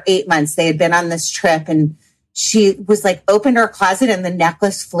it for 8 months. They had been on this trip, and she was like, opened her closet and the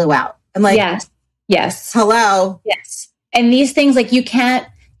necklace flew out. I'm like, yes. Hello. Yes. And these things, like, you can't,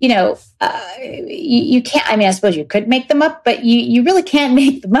 you can't, I mean, I suppose you could make them up, but you really can't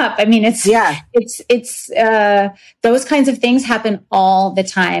make them up. I mean, it's those kinds of things happen all the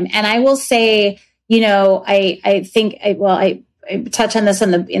time. And I will say, I think, I touch on this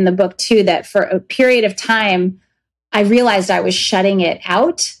in the book too, that for a period of time, I realized I was shutting it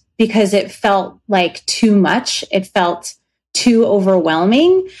out because it felt like too much. It felt too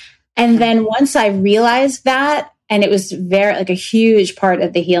overwhelming. And then once I realized that, and it was very like a huge part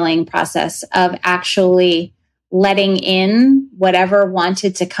of the healing process of actually letting in whatever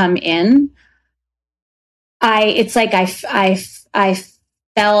wanted to come in. I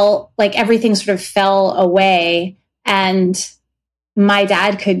felt like everything sort of fell away, and my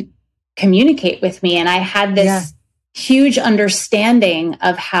dad could communicate with me. And I had this huge understanding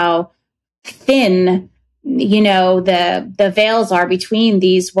of how thin the veils are between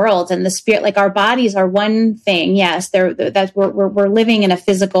these worlds and the spirit. Like our bodies are one thing. Yes, we're living in a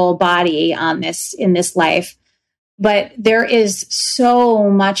physical body in this life, but there is so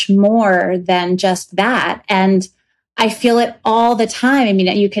much more than just that. And I feel it all the time. I mean,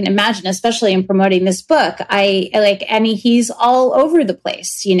 you can imagine, especially in promoting this book, he's all over the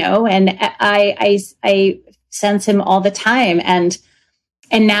place, and I sense him all the time. And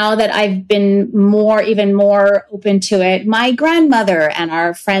now that I've been even more open to it, my grandmother and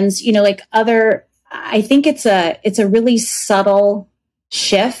our friends, I think it's a really subtle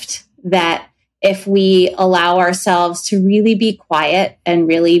shift that if we allow ourselves to really be quiet and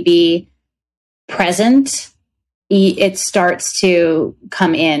really be present, it starts to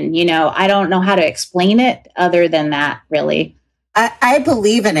come in. I don't know how to explain it other than that, really. I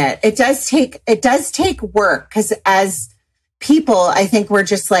believe in it. It does take work, because as people, I think we're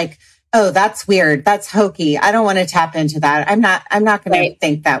just like, oh, that's weird. That's hokey. I don't want to tap into that. I'm not going to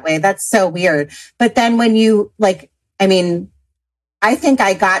think that way. That's so weird. But then when you I think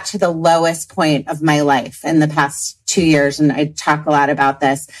I got to the lowest point of my life in the past 2 years. And I talk a lot about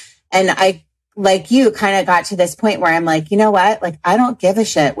this. And I, like you, kind of got to this point where I'm like, you know what? Like, I don't give a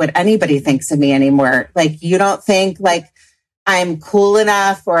shit what anybody thinks of me anymore. Like, you don't think like I'm cool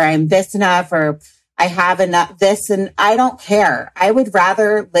enough, or I'm this enough, or I have enough this, and I don't care. I would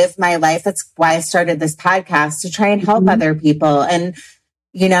rather live my life. That's why I started this podcast, to try and help other people. And,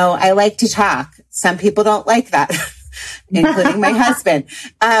 I like to talk. Some people don't like that, including my husband.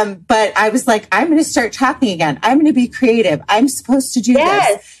 But I was like, I'm going to start talking again. I'm going to be creative. I'm supposed to do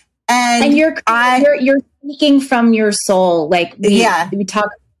this. And you're speaking from your soul. Like we talk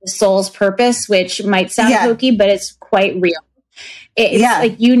about the soul's purpose, which might sound hokey, but it's quite real. It's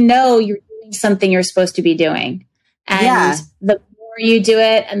like, you're doing something you're supposed to be doing. And the more you do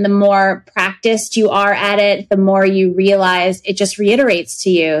it and the more practiced you are at it, the more you realize it just reiterates to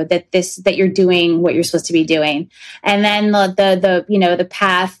you that you're doing what you're supposed to be doing. And then the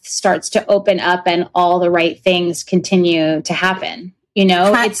path starts to open up and all the right things continue to happen.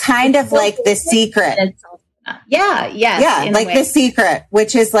 It's kind of like The Secret. Like The Secret,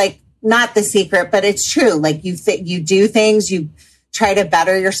 which is like not The Secret, but it's true. Like you do things, you try to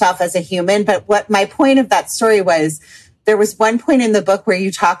better yourself as a human. But what my point of that story was, there was one point in the book where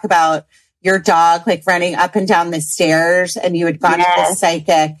you talk about your dog like running up and down the stairs, and you had gone to the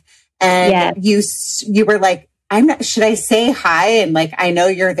psychic, and you were like, should I say hi? And like, I know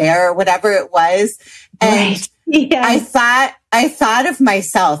you're there, or whatever it was. And I thought of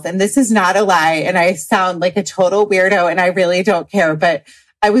myself, and this is not a lie, and I sound like a total weirdo, and I really don't care, but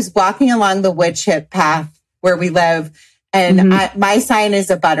I was walking along the wood chip path where we live, and my sign is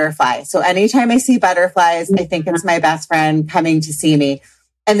a butterfly. So anytime I see butterflies, I think it's my best friend coming to see me.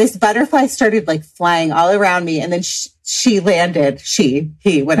 And this butterfly started like flying all around me, and then he landed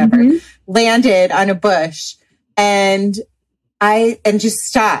on a bush, and just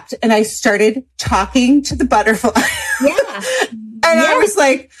stopped, and I started talking to the butterfly. And I was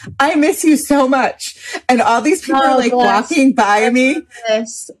like, I miss you so much. And all these people are like walking by me.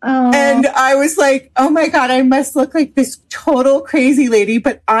 And I was like, oh my God, I must look like this total crazy lady.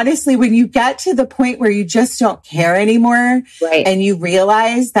 But honestly, when you get to the point where you just don't care anymore, and you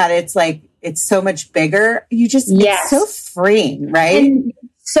realize that it's so much bigger, you just, it's so freeing, right? And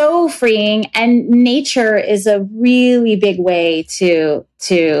so freeing. And nature is a really big way to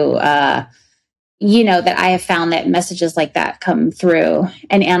that I have found that messages like that come through,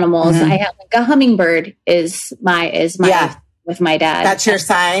 and animals. I have like a hummingbird is my with my dad. That's your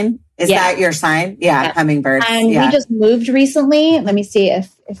sign? Is that your sign? Yeah. Hummingbird. And we just moved recently. Let me see if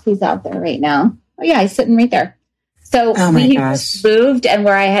he's out there right now. Oh yeah, he's sitting right there. So we just moved, and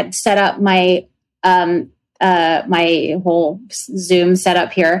where I had set up my my whole Zoom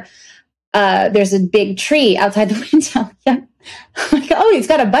setup here, there's a big tree outside the window. I'm like, oh, he's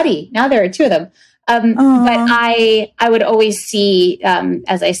got a buddy. Now there are two of them. But I would always see,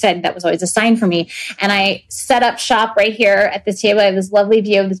 as I said, that was always a sign for me. And I set up shop right here at this table. I have this lovely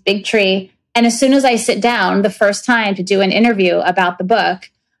view of this big tree. And as soon as I sit down the first time to do an interview about the book,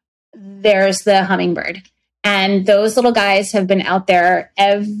 there's the hummingbird. And those little guys have been out there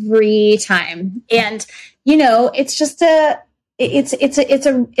every time. And, it's just it's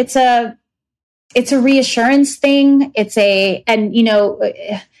a reassurance thing.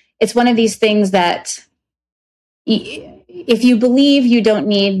 It's one of these things that if you believe, you don't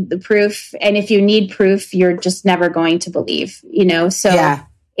need the proof. And if you need proof, you're just never going to believe, So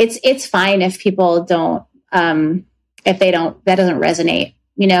it's fine if people don't, that doesn't resonate,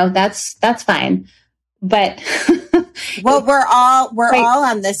 that's fine. But Well, we're all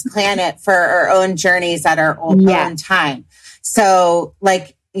on this planet for our own journeys at our own time. So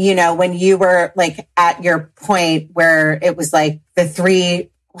like, you know, when you were like at your point where it was like the three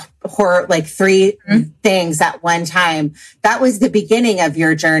things at one time, that was the beginning of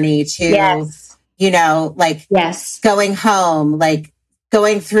your journey to, you know, like going home, like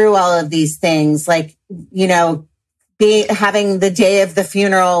going through all of these things, like, you know, having the day of the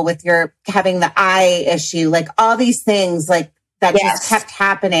funeral with having the eye issue, like all these things like that just kept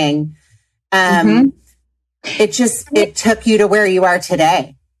happening. It took you to where you are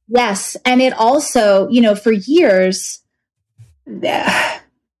today. Yes. And it also, you know, for years, you know,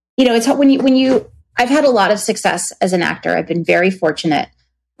 it's when I've had a lot of success as an actor. I've been very fortunate.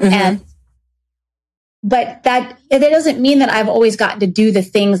 But that doesn't mean that I've always gotten to do the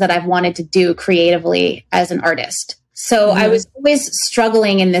things that I've wanted to do creatively as an artist. So I was always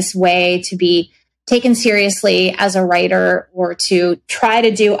struggling in this way to be taken seriously as a writer or to try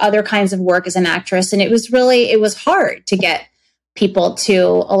to do other kinds of work as an actress. And it was hard to get people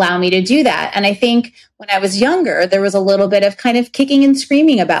to allow me to do that. And I think when I was younger, there was a little bit of kind of kicking and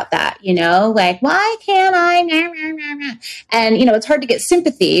screaming about that, you know, like, why can't I? And, you know, it's hard to get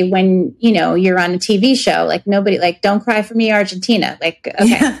sympathy when, you know, you're on a TV show, like nobody, like, don't cry for me, Argentina. Like,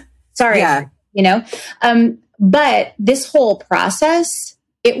 okay, sorry, you know? But this whole process,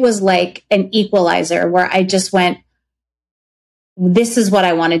 it was like an equalizer where I just went, this is what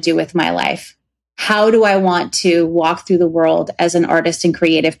I want to do with my life. How do I want to walk through the world as an artist and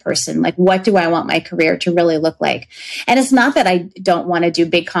creative person? Like, what do I want my career to really look like? And it's not that I don't want to do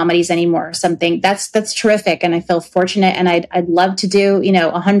big comedies anymore or something. That's terrific. And I feel fortunate and I'd love to do, you know,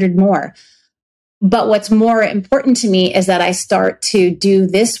 100 more. But what's more important to me is that I start to do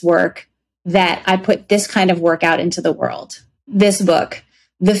this work, that I put this kind of work out into the world, this book,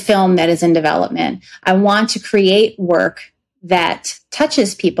 the film that is in development. I want to create work that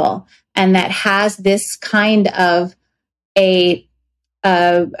touches people and that has this kind of like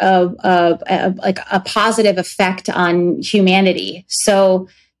a positive effect on humanity. So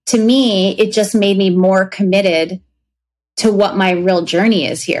to me, it just made me more committed to what my real journey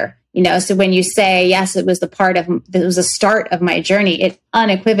is here. You know, so when you say, yes, it was a start of my journey, it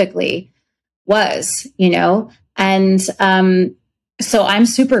unequivocally was, you know, and so I'm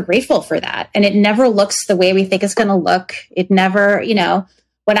super grateful for that. And it never looks the way we think it's going to look. It never, you know,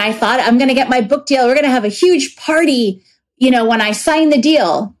 when I thought I'm going to get my book deal, we're going to have a huge party, you know, when I signed the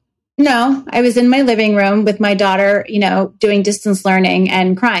deal. No, I was in my living room with my daughter, you know, doing distance learning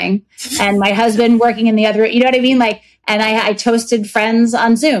and crying, and my husband working in the other, you know what I mean? Like, and I toasted friends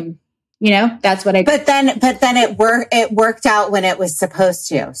on Zoom. You know, that's what I did. But then it worked out when it was supposed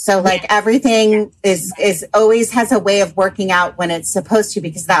to. So like everything is always has a way of working out when it's supposed to,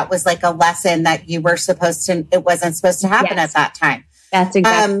 because that was like a lesson that it wasn't supposed to happen at that time. That's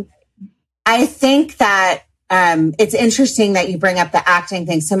exactly. I think that it's interesting that you bring up the acting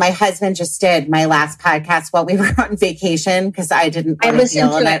thing. So my husband just did my last podcast while we were on vacation because I didn't. I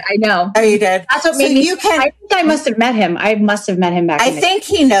listened to it. I know. Oh, you did. That's what made me. I think I must have met him. I must have met him back. I think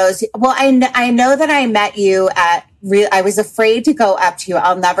he knows. Well, I know that I met you at. I was afraid to go up to you.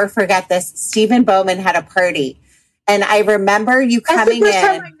 I'll never forget this. Stephen Bowman had a party, and I remember you coming in. That's the first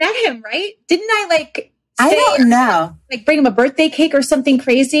time I met him. Right? Didn't I like? I don't know. Like bring him a birthday cake or something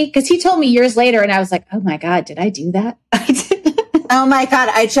crazy? Because he told me years later and I was like, oh my God, did I do that? I did. Oh my God.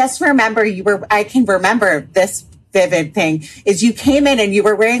 I just remember I can remember this vivid thing is you came in and you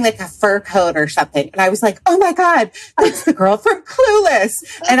were wearing like a fur coat or something. And I was like, oh my God, that's the girl from Clueless.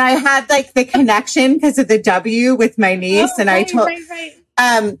 And I had like the connection because of the W with my niece. Oh, and I told,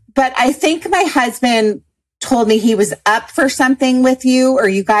 but I think my husband told me he was up for something with you, or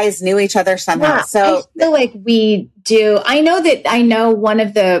you guys knew each other somehow. Yeah, so I feel like we do. I know one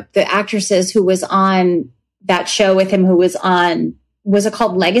of the actresses who was on that show with him, was it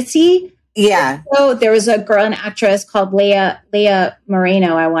called Legacy? Yeah. So there was a girl, an actress called Leah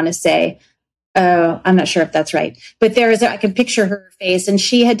Moreno, I want to say. I'm not sure if that's right, but I can picture her face, and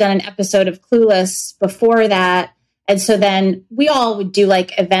she had done an episode of Clueless before that. And so then we all would do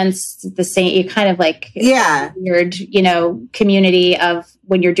like events the same, you kind of like weird, you know, community of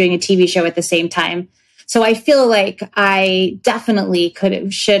when you're doing a TV show at the same time. So I feel like I definitely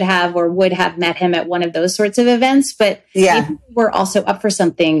should have, or would have met him at one of those sorts of events, but we're also up for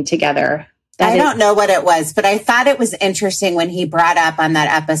something together. I don't know what it was, but I thought it was interesting when he brought up on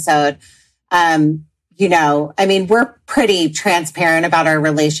that episode, you know, I mean, we're pretty transparent about our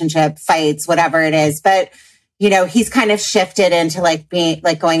relationship, fights, whatever it is, but you know, he's kind of shifted into like being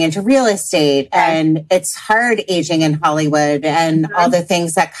like going into real estate, and it's hard aging in Hollywood and all the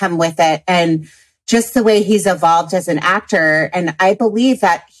things that come with it. And just the way he's evolved as an actor. And I believe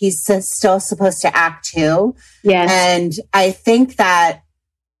that he's still supposed to act too. Yes. And I think that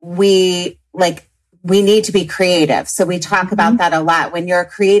we need to be creative. So we talk about that a lot. When you're a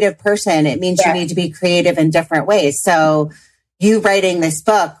creative person, it means you need to be creative in different ways. So you writing this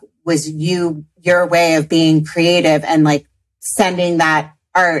book was your way of being creative and like sending that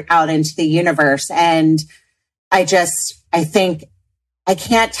art out into the universe. And I think I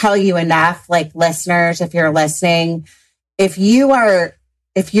can't tell you enough, like listeners, if you're listening, if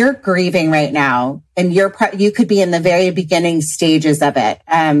you're grieving right now and you could be in the very beginning stages of it,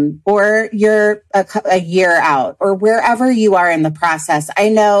 or you're a year out or wherever you are in the process. I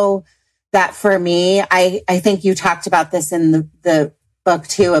know that for me, I think you talked about this in the book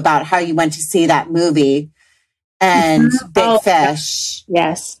too, about how you went to see that movie and Big Fish.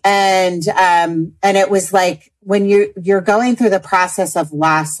 Yes. And it was like, when you're going through the process of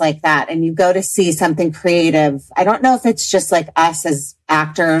loss like that and you go to see something creative, I don't know if it's just like us as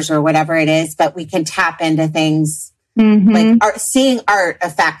actors or whatever it is, but we can tap into things. Like seeing art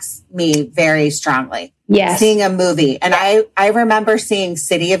affects me very strongly. Yes. Seeing a movie. And I remember seeing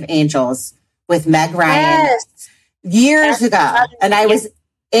City of Angels with Meg Ryan years ago. And I was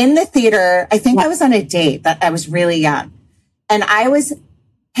in the theater. I think I was on a date that I was really young. And I was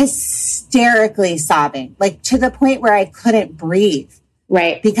hysterically sobbing, like to the point where I couldn't breathe.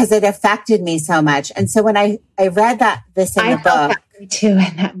 Right. Because it affected me so much. And so when I read this in the book. I felt that way too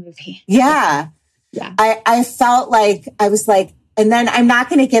in that movie. Yeah. Yeah. I felt like, I was like, and then I'm not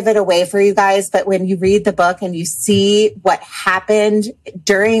going to give it away for you guys, but when you read the book and you see what happened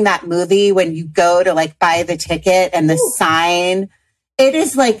during that movie, when you go to like buy the ticket and the sign, it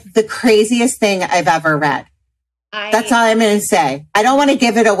is like the craziest thing I've ever read. That's all I'm going to say. I don't want to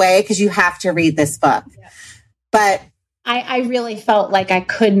give it away because you have to read this book. Yeah. But I really felt like I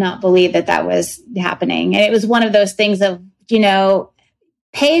could not believe that was happening. And it was one of those things of,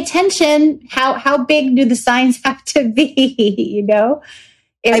 pay attention. How big do the signs have to be? That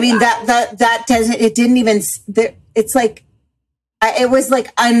doesn't, it didn't even, it's like, it was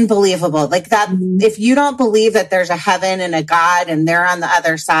like unbelievable. Like that, if you don't believe that there's a heaven and a God and they're on the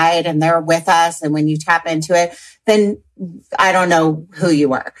other side and they're with us, and when you tap into it, then I don't know who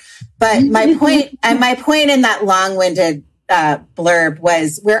you are. But my point in that long-winded blurb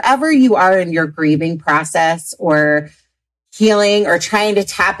was, wherever you are in your grieving process or healing or trying to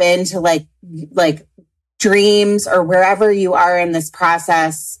tap into like dreams, or wherever you are in this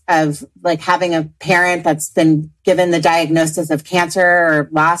process of like having a parent that's been given the diagnosis of cancer or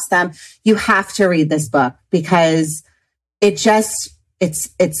lost them, you have to read this book, because it's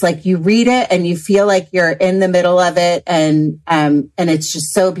like you read it and you feel like you're in the middle of it. And it's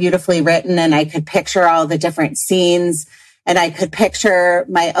just so beautifully written. And I could picture all the different scenes, and I could picture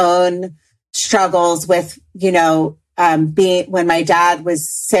my own struggles with, when my dad was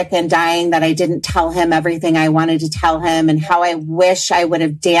sick and dying, that I didn't tell him everything I wanted to tell him, and how I wish I would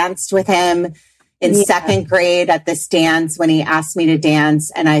have danced with him in second grade at this dance when he asked me to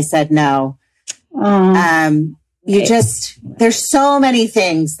dance. And I said, no. There's so many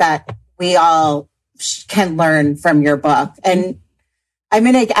things that we all can learn from your book. And I'm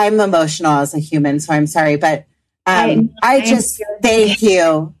emotional as a human, so I'm sorry, but I just thank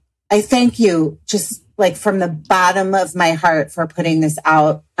you. I thank you just like from the bottom of my heart for putting this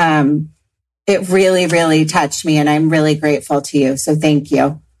out. It really, really touched me, and I'm really grateful to you. So thank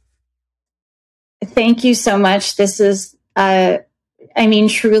you. Thank you so much. This is,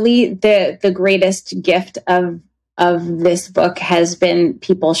 truly the greatest gift of this book has been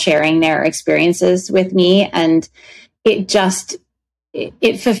people sharing their experiences with me. And it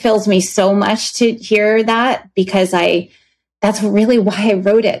fulfills me so much to hear that, because that's really why I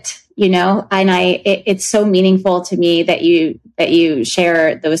wrote it, and it's so meaningful to me that you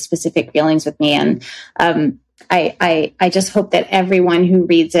share those specific feelings with me. And I just hope that everyone who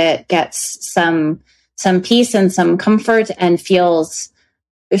reads it gets some peace and some comfort, and feels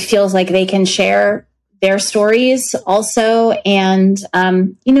like they can share their stories also. And,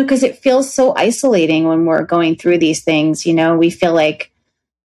 because it feels so isolating when we're going through these things, we feel like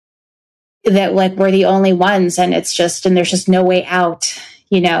that, like we're the only ones, and there's just no way out,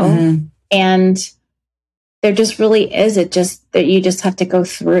 and there just really is. It just, that you just have to go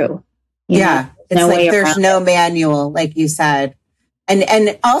through. It's like there's no manual, like you said.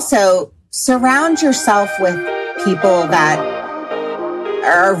 And also surround yourself with people that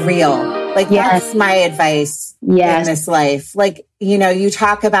are real. Like that's my advice in this life. Like, you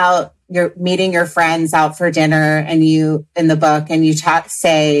talk about meeting your friends out for dinner, and you, in the book, and you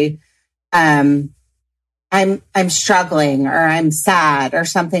say, I'm struggling or I'm sad or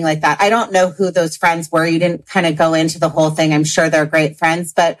something like that. I don't know who those friends were. You didn't kind of go into the whole thing. I'm sure they're great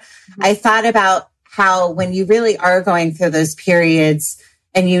friends, but I thought about how when you really are going through those periods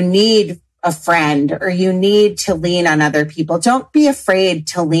and you need a friend or you need to lean on other people, don't be afraid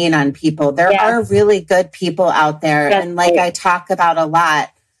to lean on people. There are really good people out there. And like I talk about a lot,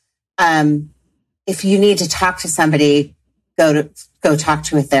 if you need to talk to somebody, go talk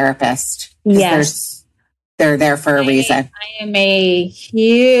to a therapist. Yes. They're there for a reason. I am a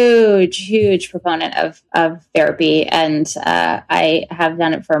huge proponent of therapy, and I have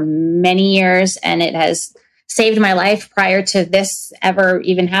done it for many years, and it has saved my life prior to this ever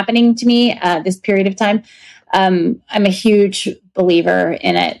even happening to me, this period of time. I'm a huge believer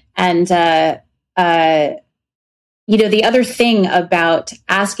in it. And, the other thing about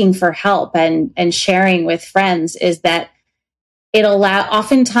asking for help and sharing with friends is that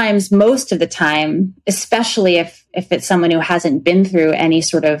oftentimes, most of the time, especially if it's someone who hasn't been through any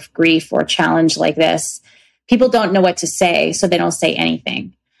sort of grief or challenge like this, people don't know what to say, so they don't say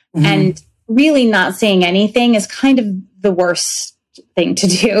anything. Mm-hmm. And really not saying anything is kind of the worst thing to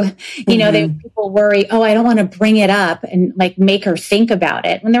do. People worry, I don't want to bring it up and like make her think about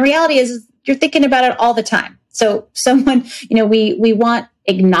it. When the reality is you're thinking about it all the time. So someone, we want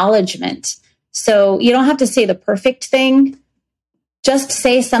acknowledgement. So you don't have to say the perfect thing. Just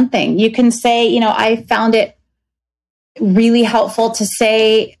say something. You can say, I found it really helpful to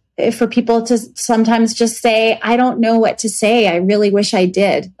say, for people to sometimes just say, I don't know what to say. I really wish I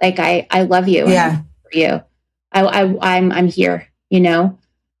did. Like, I love you. Yeah. For you. I'm here,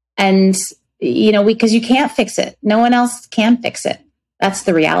 and, because you can't fix it. No one else can fix it. That's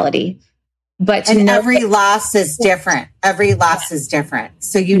the reality. But every loss is different. Every loss is different.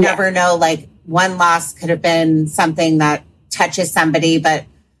 So you never know, like one loss could have been something that touches somebody, but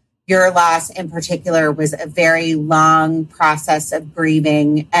your loss in particular was a very long process of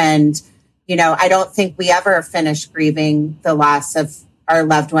grieving. And, I don't think we ever finished grieving the loss of our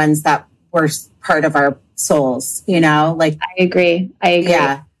loved ones that were part of our souls, I agree.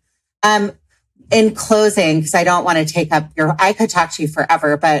 Yeah. In closing, because I don't want to take up I could talk to you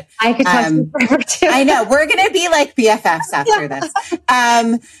forever, but I could talk to you forever too. I know we're going to be like BFFs after this.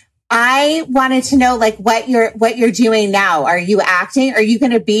 I wanted to know what you're doing now. Are you acting? Are you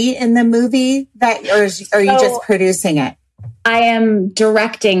going to be in the movie or are you just producing it? I am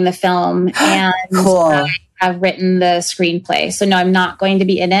directing the film and cool. I have written the screenplay. So no, I'm not going to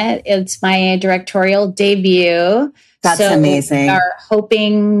be in it. It's my directorial debut. That's amazing. We are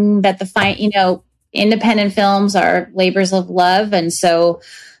hoping that independent films are labors of love. And so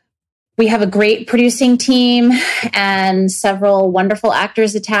we have a great producing team and several wonderful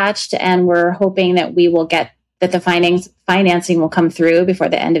actors attached. And we're hoping that we will that the financing will come through before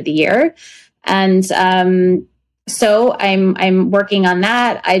the end of the year. And so I'm working on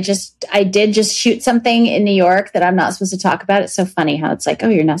that. I did just shoot something in New York that I'm not supposed to talk about. It's so funny how it's like,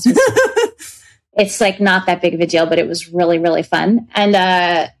 you're not supposed to. It's like not that big of a deal, but it was really, really fun. And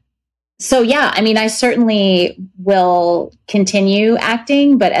I certainly will continue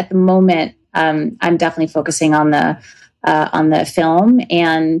acting, but at the moment, I'm definitely focusing on the film.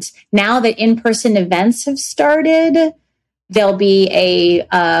 And now that in-person events have started, there'll be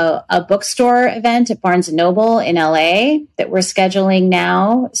a bookstore event at Barnes & Noble in LA that we're scheduling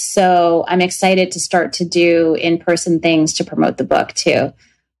now. So I'm excited to start to do in-person things to promote the book too.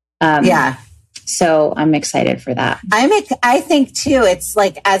 So I'm excited for that. I think too, it's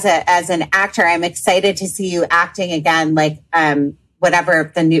like as an actor, I'm excited to see you acting again,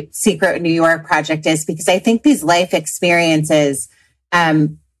 whatever the new Secret New York project is, because I think these life experiences,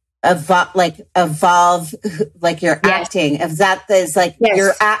 evolve your acting. If that is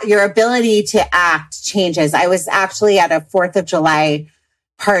your ability to act changes. I was actually at a 4th of July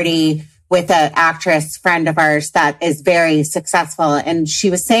party with an actress friend of ours that is very successful. And she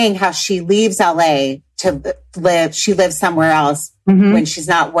was saying how she leaves LA to live. She lives somewhere else when she's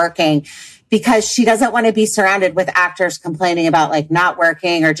not working because she doesn't want to be surrounded with actors complaining about not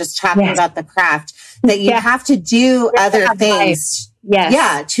working or just talking about the craft, that you have to do other things. Yes.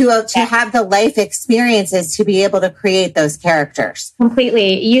 Yeah. To have the life experiences to be able to create those characters.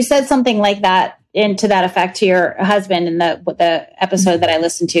 Completely. You said something like that to that effect to your husband in the episode that I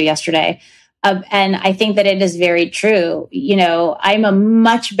listened to yesterday. And I think that it is very true. I'm a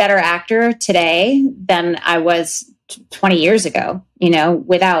much better actor today than I was 20 years ago,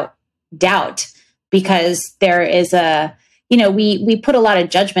 without doubt, because there is we put a lot of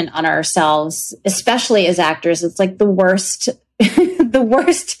judgment on ourselves, especially as actors. It's like the worst, the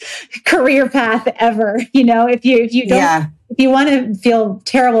worst career path ever. If you want to feel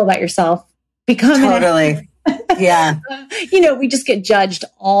terrible about yourself, become totally. Yeah. We just get judged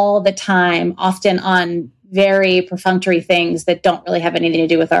all the time, often on very perfunctory things that don't really have anything to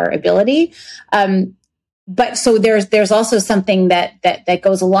do with our ability. But so there's also something that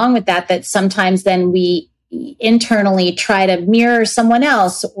goes along with that sometimes then we internally try to mirror someone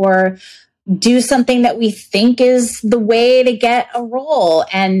else or do something that we think is the way to get a role.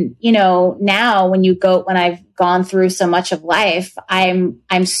 And, now when I've gone through so much of life,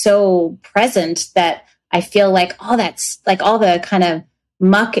 I'm so present that I feel like all the kind of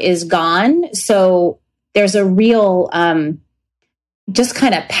muck is gone. So there's a real, just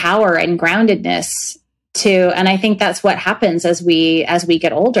kind of power and groundedness and I think that's what happens as we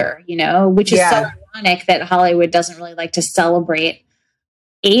get older, which is so ironic that Hollywood doesn't really like to celebrate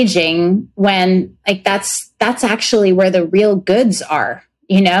aging when that's actually where the real goods are.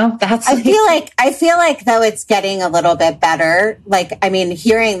 I feel like though it's getting a little bit better.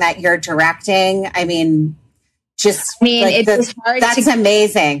 Hearing that you're directing, it's hard. That's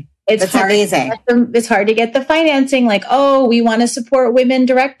amazing. That's amazing. It's hard to get the financing. We want to support women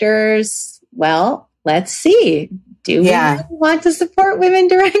directors. Well, let's see. Do we really want to support women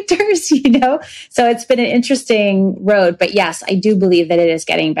directors? So it's been an interesting road, but yes, I do believe that it is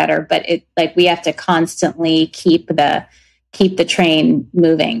getting better, but we have to constantly keep the train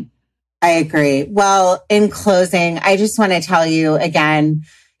moving. I agree. Well, in closing, I just want to tell you again,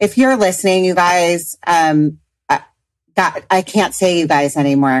 if you're listening, you guys, I can't say you guys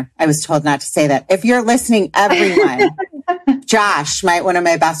anymore. I was told not to say that. If you're listening, everyone, Josh, one of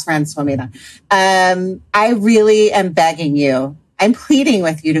my best friends told me that. I really am begging you. I'm pleading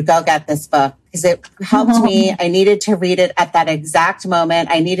with you to go get this book because it helped me. I needed to read it at that exact moment.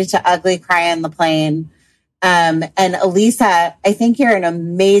 I needed to ugly cry on the plane. And Elisa, I think you're an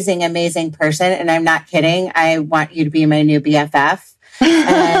amazing, amazing person. And I'm not kidding. I want you to be my new BFF.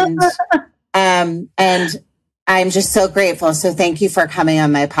 And I'm just so grateful. So thank you for coming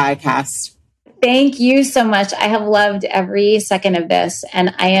on my podcast. Thank you so much. I have loved every second of this.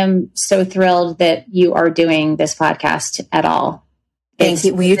 And I am so thrilled that you are doing this podcast at all. Thank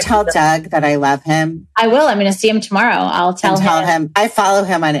you. Will you tell Doug that I love him? I will. I'm going to see him tomorrow. I'll tell him. I follow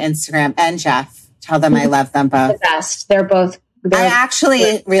him on Instagram, and Jeff. Tell them I love them both. The best. They're I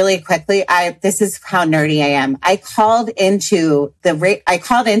actually, really quickly, this is how nerdy I am. I called into the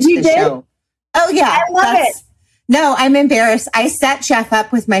show. Oh yeah. I love it. No, I'm embarrassed. I set Jeff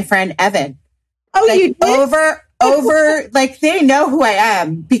up with my friend Evan. Oh, you did? Over, they know who I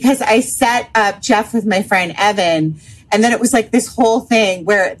am because I set up Jeff with my friend Evan. And then it was this whole thing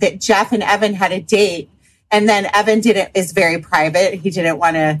that Jeff and Evan had a date. And then Evan is very private. He didn't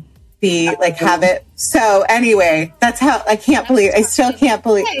want to be have it. So anyway, that's how I still can't believe.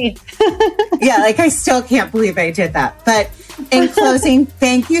 I still can't believe I did that. But in closing,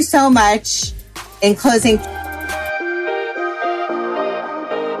 thank you so much. In closing,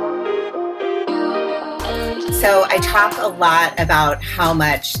 so I talk a lot about how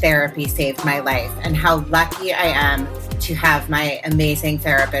much therapy saved my life and how lucky I am to have my amazing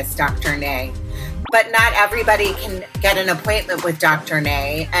therapist, Dr. Nay. But not everybody can get an appointment with Dr.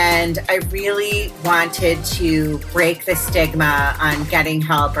 Nay. And I really wanted to break the stigma on getting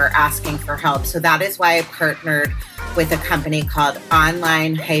help or asking for help. So that is why I partnered with a company called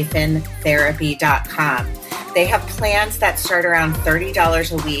online-therapy.com. They have plans that start around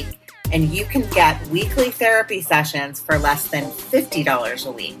 $30 a week, and you can get weekly therapy sessions for less than $50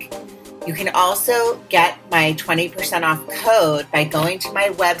 a week. You can also get my 20% off code by going to my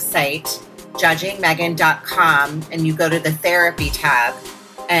website, judgingmegan.com, and you go to the therapy tab.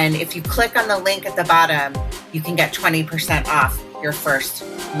 And if you click on the link at the bottom, you can get 20% off your first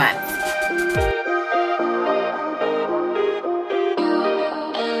month.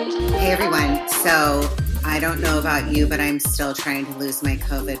 Hey everyone. So I don't know about you, but I'm still trying to lose my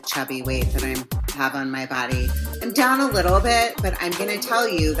COVID chubby weight that I have on my body. I'm down a little bit, but I'm going to tell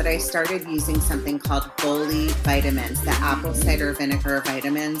you that I started using something called Goli vitamins. The apple cider vinegar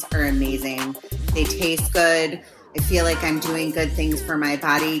vitamins are amazing. They taste good. I feel like I'm doing good things for my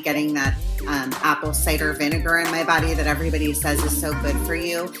body, getting that apple cider vinegar in my body that everybody says is so good for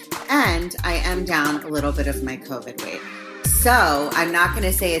you. And I am down a little bit of my COVID weight. So I'm not going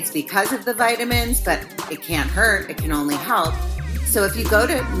to say it's because of the vitamins, but it can't hurt. It can only help. So if you go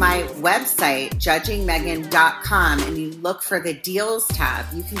to my website, judgingmegan.com, and you look for the deals tab,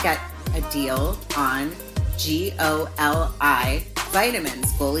 you can get a deal on Goli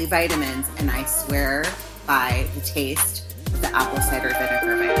vitamins, Goli vitamins. And I swear by the taste of the apple cider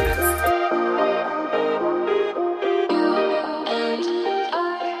vinegar vitamins.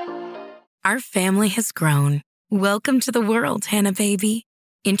 Our family has grown. Welcome to the world, Hannah baby.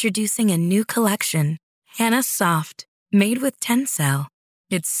 Introducing a new collection, Hannah Soft, made with Tencel.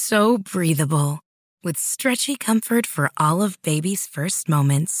 It's so breathable, with stretchy comfort for all of baby's first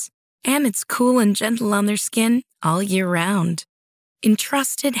moments. And it's cool and gentle on their skin all year round.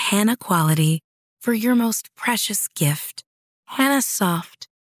 Entrusted Hannah quality for your most precious gift. Hannah Soft,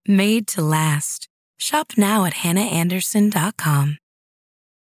 made to last. Shop now at hannahanderson.com.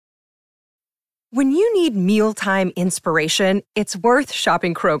 When you need mealtime inspiration, it's worth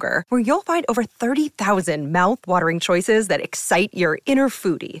shopping Kroger, where you'll find over 30,000 mouth-watering choices that excite your inner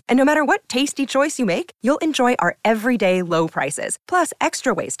foodie. And no matter what tasty choice you make, you'll enjoy our everyday low prices, plus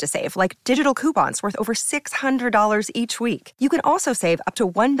extra ways to save, like digital coupons worth over $600 each week. You can also save up to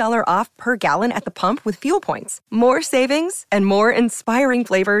 $1 off per gallon at the pump with fuel points. More savings and more inspiring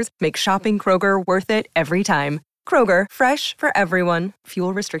flavors make shopping Kroger worth it every time. Kroger, fresh for everyone.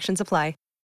 Fuel restrictions apply.